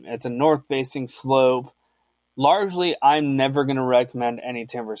 it's a north-facing slope, largely I'm never going to recommend any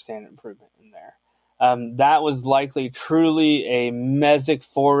timber stand improvement in there. That was likely truly a mesic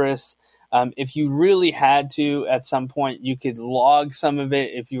forest. If you really had to, at some point, you could log some of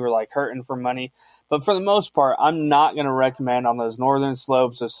it if you were like hurting for money. But for the most part, I'm not going to recommend on those northern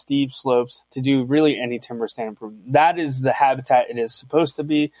slopes, those steep slopes, to do really any timber stand improvement. That is the habitat it is supposed to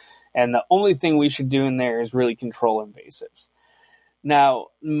be. And the only thing we should do in there is really control invasives. Now,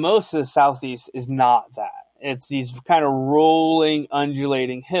 most of the Southeast is not that. It's these kind of rolling,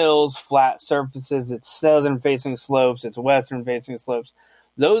 undulating hills, flat surfaces. It's southern-facing slopes. It's western-facing slopes.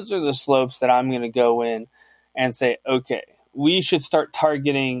 Those are the slopes that I'm going to go in and say, okay, we should start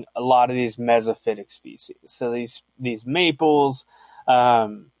targeting a lot of these mesophytic species. So these maples,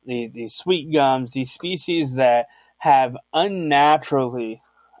 these sweet gums, these species that have unnaturally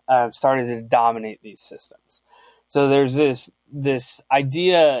started to dominate these systems. So there's this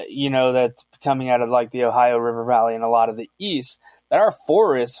idea, that's coming out of like the Ohio River Valley and a lot of the east, that our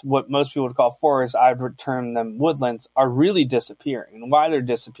forests, what most people would call forests, I would term them woodlands, are really disappearing. And why they're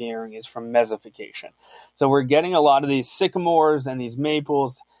disappearing is from mesification. So we're getting a lot of these sycamores and these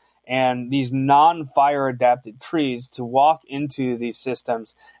maples and these non-fire adapted trees to walk into these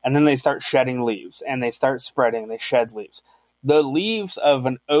systems, and then they start shedding leaves and they start spreading, they shed leaves. The leaves of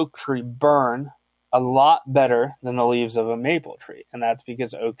an oak tree burn a lot better than the leaves of a maple tree, and that's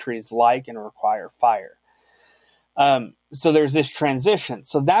because oak trees like and require fire. So there's this transition.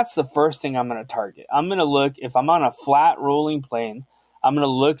 So that's the first thing I'm going to target. I'm going to look, if I'm on a flat rolling plain, I'm going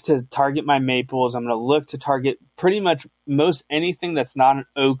to look to target my maples. I'm going to look to target pretty much most anything that's not an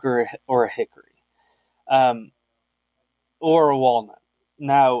oak or a hickory, or a walnut.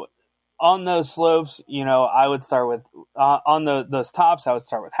 Now, on those slopes, I would start with, on those tops, I would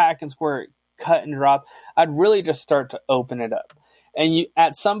start with hack and squirt, cut and drop. I'd really just start to open it up. And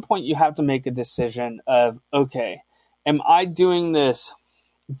at some point, you have to make a decision of, okay, am I doing this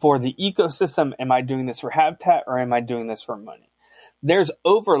for the ecosystem? Am I doing this for habitat? Or am I doing this for money? There's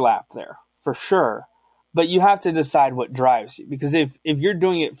overlap there for sure, but you have to decide what drives you. Because if you're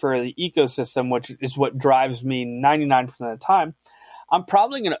doing it for the ecosystem, which is what drives me 99% of the time, I'm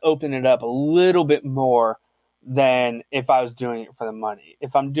probably going to open it up a little bit more than if I was doing it for the money.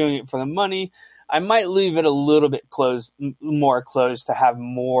 If I'm doing it for the money, I might leave it a little bit more closed to have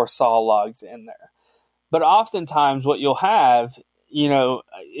more saw logs in there. But oftentimes what you'll have,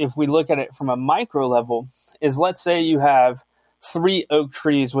 if we look at it from a micro level, is let's say you have 3 oak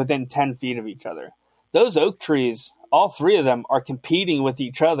trees within 10 feet of each other. Those oak trees, all 3 of them are competing with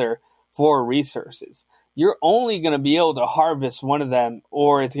each other for resources. You're only going to be able to harvest one of them,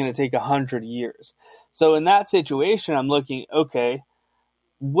 or it's going to take 100 years. So in that situation, I'm looking, okay,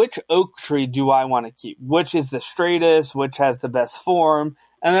 which oak tree do I want to keep? Which is the straightest? Which has the best form?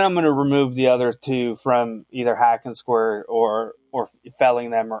 And then I'm going to remove the other 2 from either hack and squirt or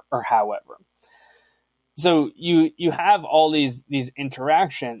felling them or however. So you have all these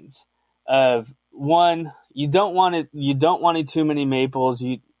interactions of, one, you don't want too many maples.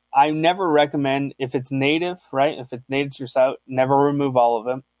 I never recommend, if it's native, right? If it's native to your site, never remove all of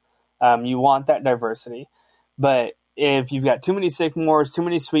them. You want that diversity. But if you've got too many sycamores, too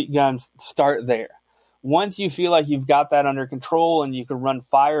many sweet gums, start there. Once you feel like you've got that under control and you can run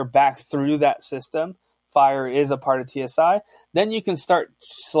fire back through that system, fire is a part of TSI, then you can start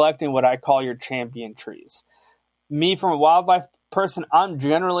selecting what I call your champion trees. Me, from a wildlife person, I'm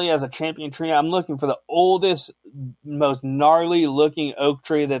generally, as a champion tree, I'm looking for the oldest, most gnarly looking oak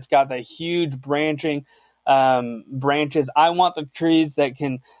tree that's got the huge branching branches. I want the trees that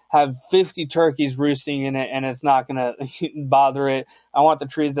can have 50 turkeys roosting in it and it's not going to bother it. I want the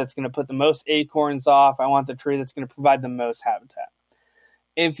trees that's going to put the most acorns off. I want the tree that's going to provide the most habitat.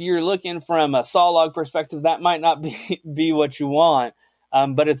 If you're looking from a saw log perspective, that might not be what you want,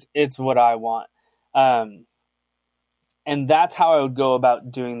 but it's what I want. And that's how I would go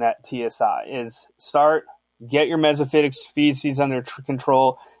about doing that TSI, is get your mesophytic species under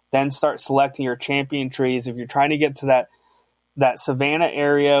control, then start selecting your champion trees. If you're trying to get to that savanna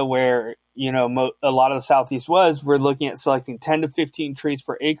area where, a lot of the Southeast was, we're looking at selecting 10 to 15 trees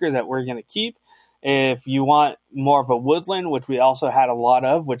per acre that we're going to keep. If you want more of a woodland, which we also had a lot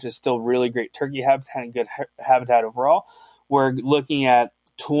of, which is still really great turkey habitat and good habitat overall, we're looking at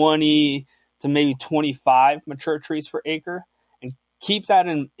 20 to maybe 25 mature trees per acre, and keep that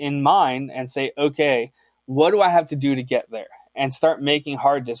in mind and say, okay, what do I have to do to get there? And start making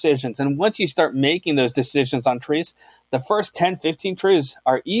hard decisions. And once you start making those decisions on trees, the first 10, 15 trees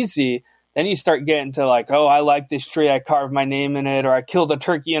are easy. Then you start getting to like, oh, I like this tree. I carved my name in it, or I killed a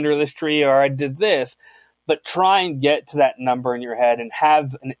turkey under this tree, or I did this. But try and get to that number in your head and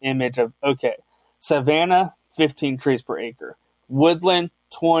have an image of, okay, savanna, 15 trees per acre. Woodland,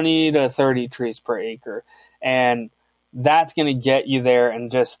 20 to 30 trees per acre. And that's going to get you there,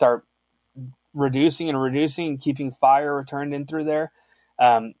 and just start reducing and keeping fire returned in through there.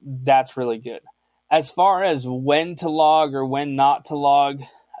 That's really good. As far as when to log or when not to log,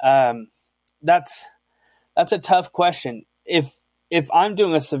 that's a tough question. If I'm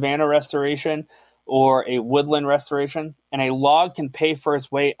doing a savanna restoration or a woodland restoration and a log can pay for its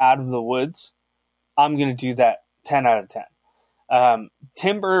way out of the woods, I'm going to do that 10 out of 10.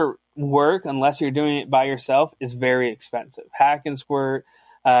 Timber work, unless you're doing it by yourself, is very expensive. Hack and squirt,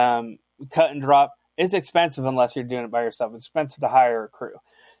 cut and drop, it's expensive unless you're doing it by yourself. It's expensive to hire a crew.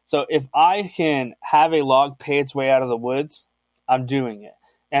 So if I can have a log pay its way out of the woods, I'm doing it.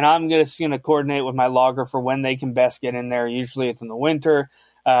 And I'm just going to coordinate with my logger for when they can best get in there. Usually it's in the winter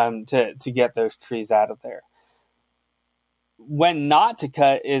to get those trees out of there. When not to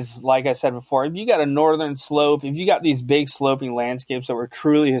cut is, like I said before, if you got a northern slope, if you got these big sloping landscapes that were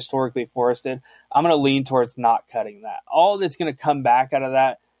truly historically forested, I'm going to lean towards not cutting that. All that's going to come back out of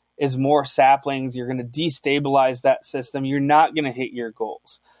that is more saplings. You're going to destabilize that system. You're not going to hit your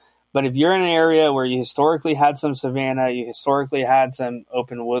goals. But if you're in an area where you historically had some savanna, you historically had some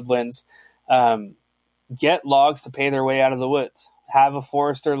open woodlands, get logs to pay their way out of the woods. Have a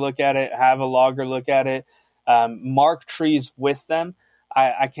forester look at it. Have a logger look at it. Mark trees with them.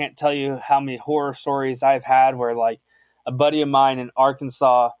 I can't tell you how many horror stories I've had where, like, a buddy of mine in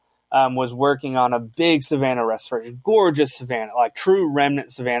Arkansas was working on a big savanna restoration, gorgeous savanna, like true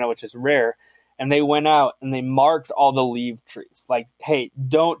remnant savanna, which is rare. And they went out and they marked all the leaf trees. Like, hey,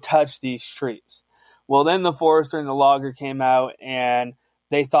 don't touch these trees. Well, then the forester and the logger came out and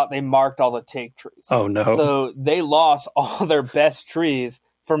they thought they marked all the take trees. Oh, no. So they lost all their best trees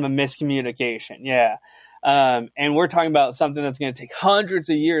from a miscommunication. Yeah. And we're talking about something that's going to take hundreds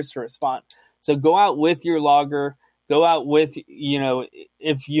of years to respond. So go out with your logger. Go out with,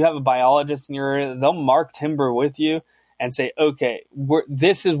 if you have a biologist in your area, they'll mark timber with you and say, okay,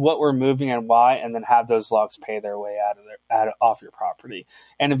 this is what we're moving and why, and then have those logs pay their way off your property.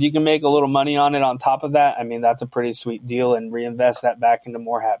 And if you can make a little money on it on top of that, I mean, that's a pretty sweet deal, and reinvest that back into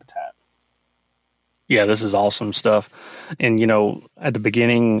more habitat. Yeah, this is awesome stuff. And, at the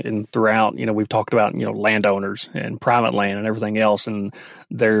beginning and throughout, we've talked about, landowners and private land and everything else. And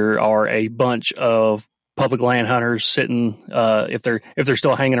there are a bunch of public land hunters sitting, if they're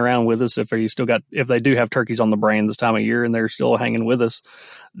still hanging around with us, if they do have turkeys on the brain this time of year and they're still hanging with us,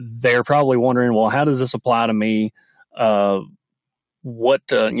 they're probably wondering, well, how does this apply to me? What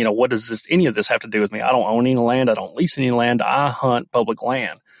does any of this have to do with me? I don't own any land. I don't lease any land. I hunt public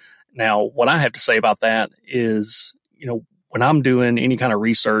land. Now, what I have to say about that is, when I'm doing any kind of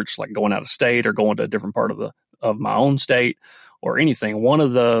research, like going out of state or going to a different part of my own state or anything, one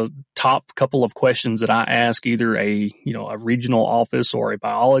of the top couple of questions that I ask either a regional office or a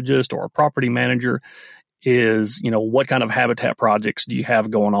biologist or a property manager is, what kind of habitat projects do you have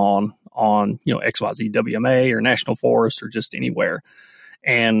going on XYZ WMA or National Forest or just anywhere?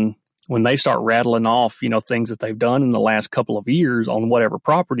 And when they start rattling off, things that they've done in the last couple of years on whatever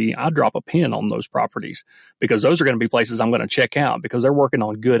property, I drop a pin on those properties because those are going to be places I'm going to check out because they're working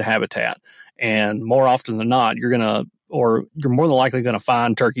on good habitat. And more often than not, you're more than likely going to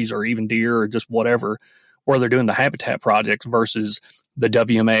find turkeys or even deer or just whatever where they're doing the habitat projects versus the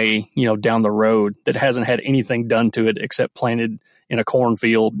WMA, down the road that hasn't had anything done to it except planted in a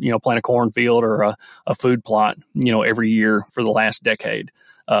cornfield, plant a cornfield or a food plot, every year for the last decade.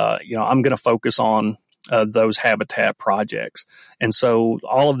 I'm going to focus on those habitat projects. And so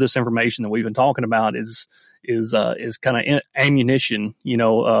all of this information that we've been talking about is kind of ammunition,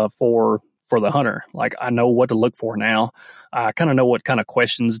 for the hunter. Like, I know what to look for now. I kind of know what kind of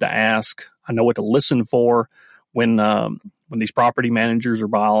questions to ask. I know what to listen for when these property managers or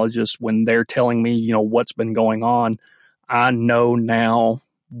biologists, when they're telling me, what's been going on. I know now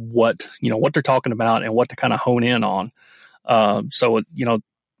what they're talking about and what to kind of hone in on. So,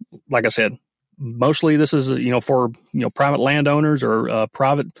 like I said, mostly this is, for, private landowners or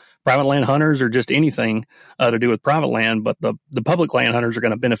private land hunters or just anything to do with private land. But the public land hunters are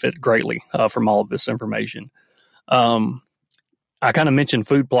going to benefit greatly from all of this information. I kind of mentioned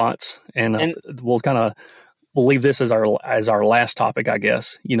food plots, and we'll leave this as our last topic, I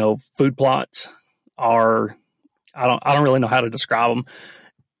guess. Food plots are, I don't really know how to describe them.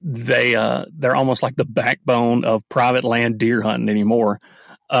 They're almost like the backbone of private land deer hunting anymore.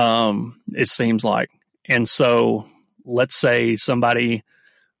 It seems like. And so let's say somebody,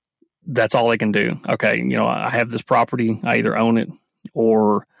 that's all they can do. Okay. I have this property. I either own it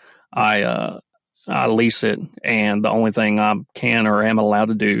or I lease it. And the only thing I can or am allowed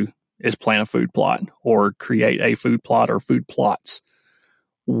to do is plant a food plot or create a food plot or food plots.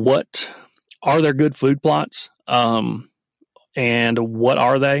 What are there good food plots? And what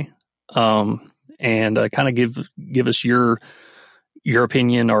are they? And kind of give us your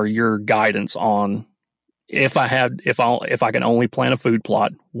opinion or your guidance on if I can only plant a food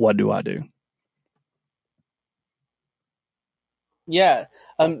plot, what do I do? Yeah.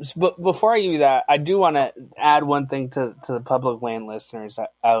 But before I give you that, I do want to add one thing to the public land listeners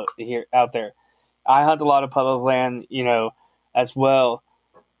out there. I hunt a lot of public land, as well.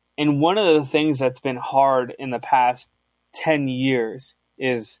 And one of the things that's been hard in the past 10 years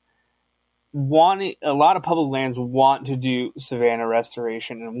is a lot of public lands want to do savanna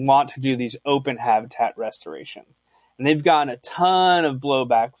restoration and want to do these open habitat restorations. And they've gotten a ton of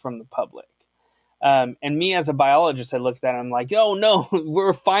blowback from the public. And me as a biologist, I looked at it and I'm like, oh no,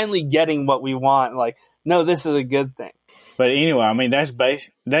 we're finally getting what we want. Like, no, this is a good thing. But anyway, I mean, that's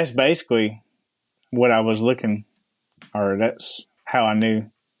basically what I was looking, or that's how I knew.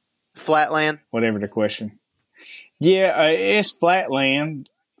 Flatland? Whatever the question. Yeah, it's flat land.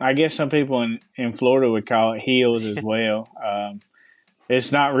 I guess some people in Florida would call it hills as well.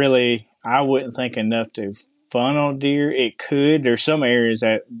 It's not really, I wouldn't think, enough to funnel deer. It could. There's some areas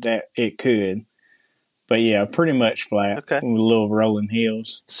that it could. But yeah, pretty much flat. Okay. With little rolling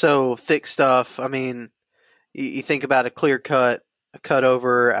hills. So thick stuff. I mean, you think about a clear cut, a cut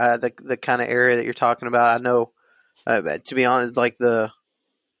over, the kind of area that you're talking about. I know, to be honest, like the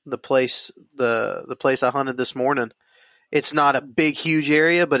place I hunted this morning, it's not a big, huge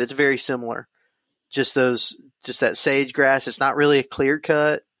area, but it's very similar. Just that sage grass. It's not really a clear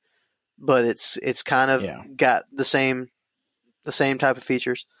cut, but it's kind of got the same type of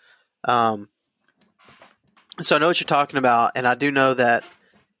features. So I know what you're talking about, and I do know that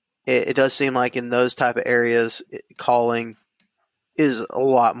it does seem like in those type of areas, calling is a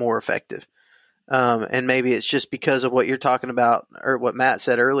lot more effective. And maybe it's just because of what you're talking about, or what Matt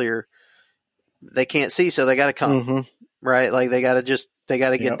said earlier. They can't see, so they got to come, right? Like they got to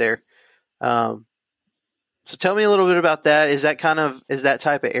get there. So tell me a little bit about that. Is that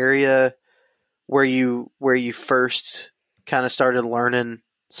type of area where you first kind of started learning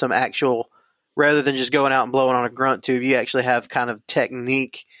some actual, rather than just going out and blowing on a grunt tube, you actually have kind of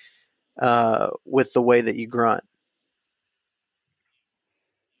technique with the way that you grunt?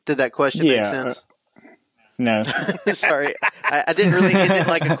 Did that question make sense? No. Sorry. I didn't really end it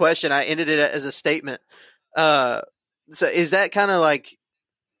like a question. I ended it as a statement. So is that kind of like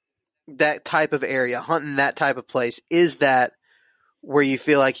that type of area, hunting that type of place, is that where you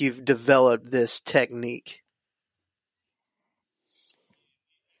feel like you've developed this technique?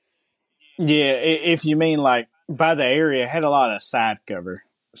 Yeah, if you mean like by the area, it had a lot of side cover.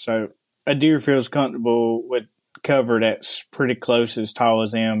 So a deer feels comfortable with cover that's pretty close, as tall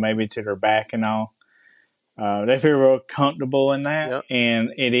as them, maybe to their back and all. They feel real comfortable in that,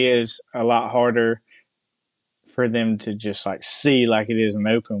 and it is a lot harder for them to just like see like it is in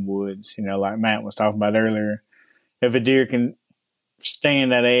open woods. You know, like Matt was talking about earlier. If a deer can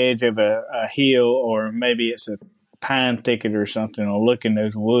stand at the edge of a hill, or maybe it's a pine thicket or something, or look in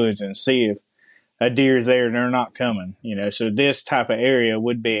those woods and see if a deer's there and they're not coming, you know. So this type of area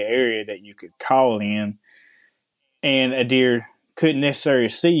would be an area that you could call in, and a deer couldn't necessarily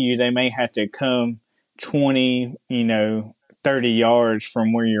see you. They may have to come 20, 30 yards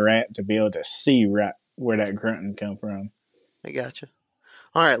from where you're at to be able to see right where that grunting come from. I gotcha.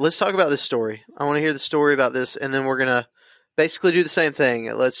 All right, let's talk about this story. I want to hear the story about this, and then we're going to basically do the same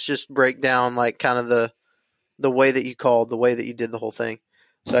thing. Let's just break down like kind of the way that you called, the way that you did the whole thing.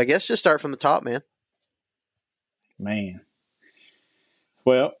 So I guess just start from the top, man.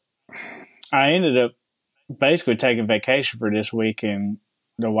 Well, I ended up basically taking vacation for this week, and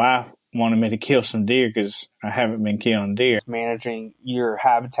the wife wanted me to kill some deer because I haven't been killing deer. Managing your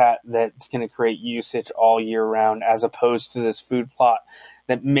habitat that's going to create usage all year round, as opposed to this food plot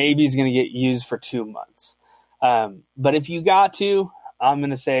that maybe is going to get used for 2 months. But if you got to, I'm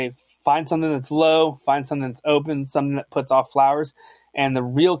going to say find something that's low, find something that's open, something that puts off flowers. And the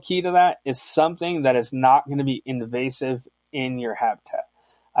real key to that is something that is not going to be invasive in your habitat.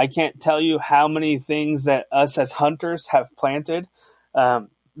 I can't tell you how many things that us as hunters have planted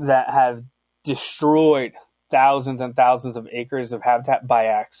that have destroyed thousands and thousands of acres of habitat by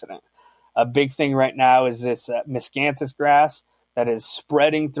accident. A big thing right now is this miscanthus grass that is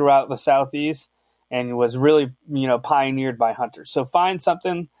spreading throughout the southeast and was really, pioneered by hunters. So find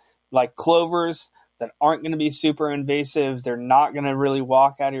something like clovers that aren't going to be super invasive. They're not going to really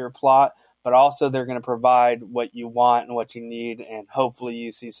walk out of your plot, but also they're going to provide what you want and what you need, and hopefully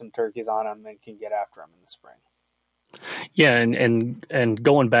you see some turkeys on them and can get after them in the spring. Yeah, and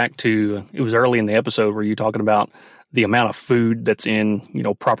going back to, it was early in the episode where you're talking about the amount of food that's in,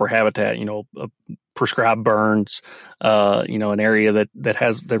 proper habitat, prescribed burns, an area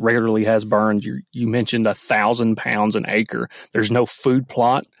that regularly has burns. You mentioned 1,000 pounds an acre. There's no food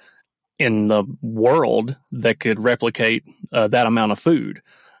plot in the world that could replicate that amount of food.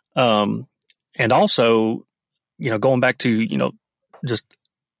 And also, going back to, just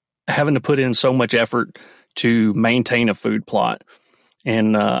having to put in so much effort to maintain a food plot.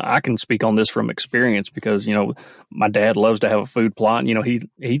 And I can speak on this from experience because, my dad loves to have a food plot.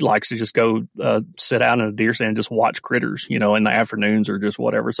 He likes to just go sit out in a deer stand and just watch critters, in the afternoons or just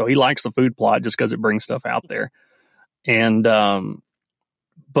whatever. So he likes the food plot just because it brings stuff out there. And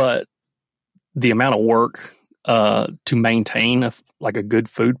but the amount of work to maintain a good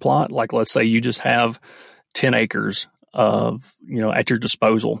food plot, like let's say you just have 10 acres of, at your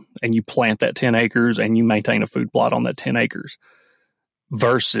disposal, and you plant that 10 acres and you maintain a food plot on that 10 acres.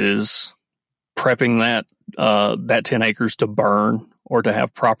 Versus prepping that 10 acres to burn or to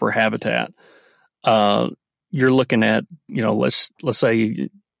have proper habitat. You're looking at, let's say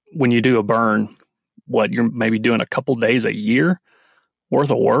when you do a burn, you're maybe doing a couple days a year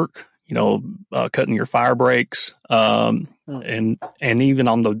worth of work, cutting your fire breaks. And even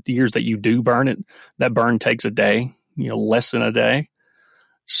on the years that you do burn it, that burn takes a day, less than a day.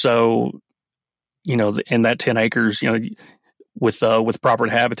 So, in that 10 acres, with proper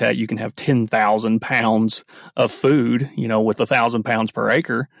habitat, you can have 10,000 pounds of food, with 1,000 pounds per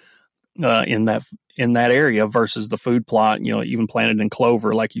acre in that area versus the food plot, even planted in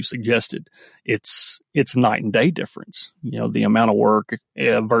clover, like you suggested. It's night and day difference, the amount of work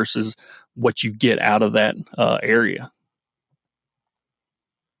versus what you get out of that area.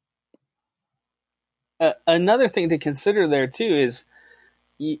 Another thing to consider there too is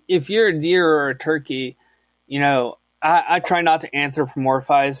if you're a deer or a turkey, I try not to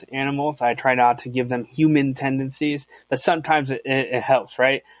anthropomorphize animals. I try not to give them human tendencies, but sometimes it helps,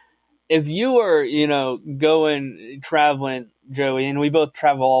 right? If you are, traveling, Joey, and we both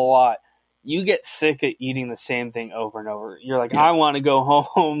travel a lot, you get sick of eating the same thing over and over. You're like, I want to go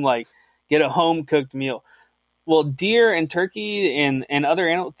home, get a home cooked meal. Well, deer and turkey and other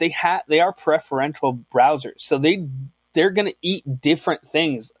animals, they are preferential browsers. So they're going to eat different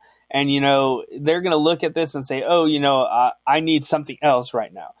things. And, they're going to look at this and say, I need something else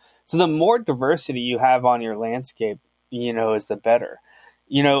right now. So the more diversity you have on your landscape, is the better.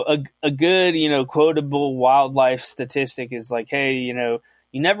 A good, quotable wildlife statistic is like, hey, you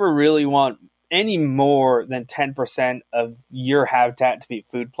never really want any more than 10% of your habitat to be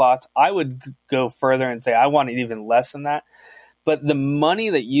food plots. I would go further and say I want it even less than that. But the money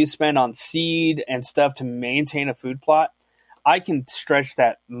that you spend on seed and stuff to maintain a food plot, I can stretch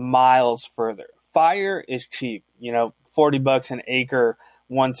that miles further. Fire is cheap, $40 an acre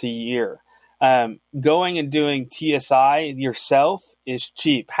once a year. Going and doing TSI yourself is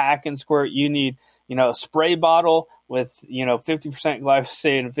cheap. Hack and squirt, you need, a spray bottle with, 50%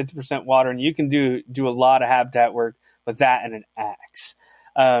 glyphosate and 50% water, and you can do a lot of habitat work with that and an axe.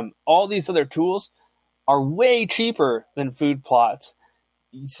 All these other tools are way cheaper than food plots.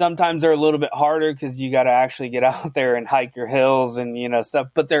 Sometimes they're a little bit harder because you got to actually get out there and hike your hills and, stuff,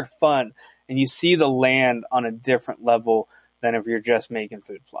 but they're fun. And you see the land on a different level than if you're just making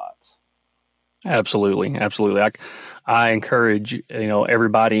food plots. Absolutely. Absolutely. I encourage,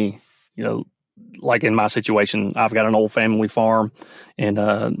 everybody, like in my situation, I've got an old family farm and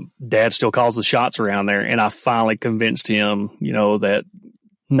Dad still calls the shots around there. And I finally convinced him, that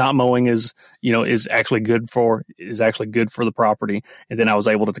not mowing is actually good for the property. And then I was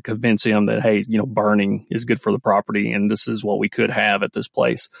able to convince him that, hey, burning is good for the property. And this is what we could have at this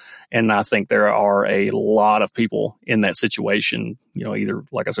place. And I think there are a lot of people in that situation, either,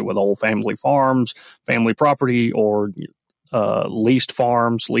 like I said, with old family farms, family property, or leased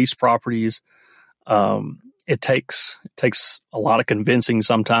farms, leased properties. It takes a lot of convincing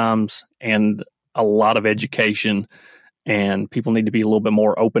sometimes and a lot of education. And people need to be a little bit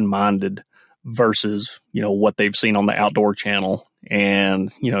more open-minded versus, what they've seen on the Outdoor Channel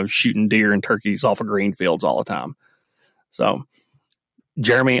and, shooting deer and turkeys off of green fields all the time. So,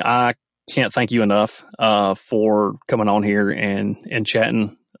 Jeremy, I can't thank you enough for coming on here and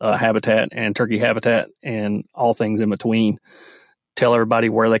chatting habitat and turkey habitat and all things in between. Tell everybody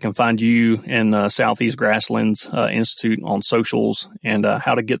where they can find you and Southeast Grasslands Institute on socials and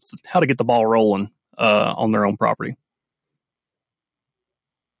how to get the ball rolling on their own property.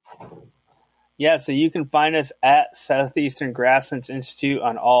 Yeah, so you can find us at Southeastern Grasslands Institute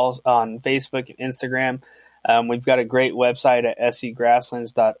on Facebook and Instagram. We've got a great website at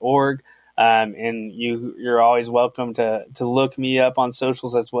segrasslands.org, and you're always welcome to look me up on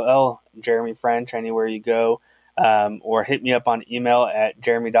socials as well, Jeremy French, anywhere you go, or hit me up on email at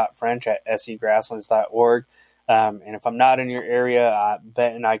jeremy.french@segrasslands.org. And if I'm not in your area, I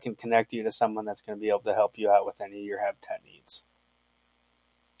bet and I can connect you to someone that's going to be able to help you out with any of your habitat needs.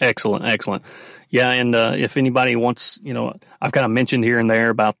 Excellent. Yeah, and if anybody wants, I've kind of mentioned here and there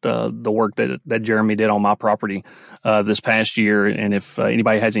about the work that Jeremy did on my property this past year, and if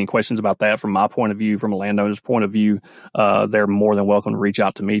anybody has any questions about that from my point of view, from a landowner's point of view, they're more than welcome to reach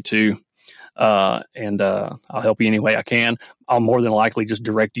out to me too, and I'll help you any way I can. I'll more than likely just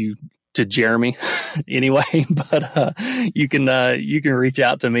direct you to Jeremy anyway, but you can reach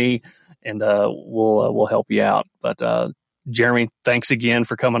out to me, and we'll help you out. But Jeremy, thanks again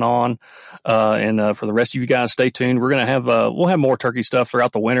for coming on. And for the rest of you guys, stay tuned. We're going to have, we'll have more turkey stuff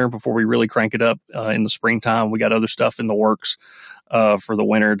throughout the winter before we really crank it up in the springtime. We got other stuff in the works for the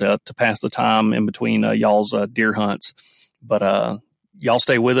winter to pass the time in between y'all's deer hunts. But y'all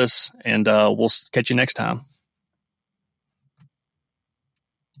stay with us, and we'll catch you next time.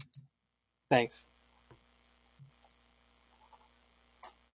 Thanks.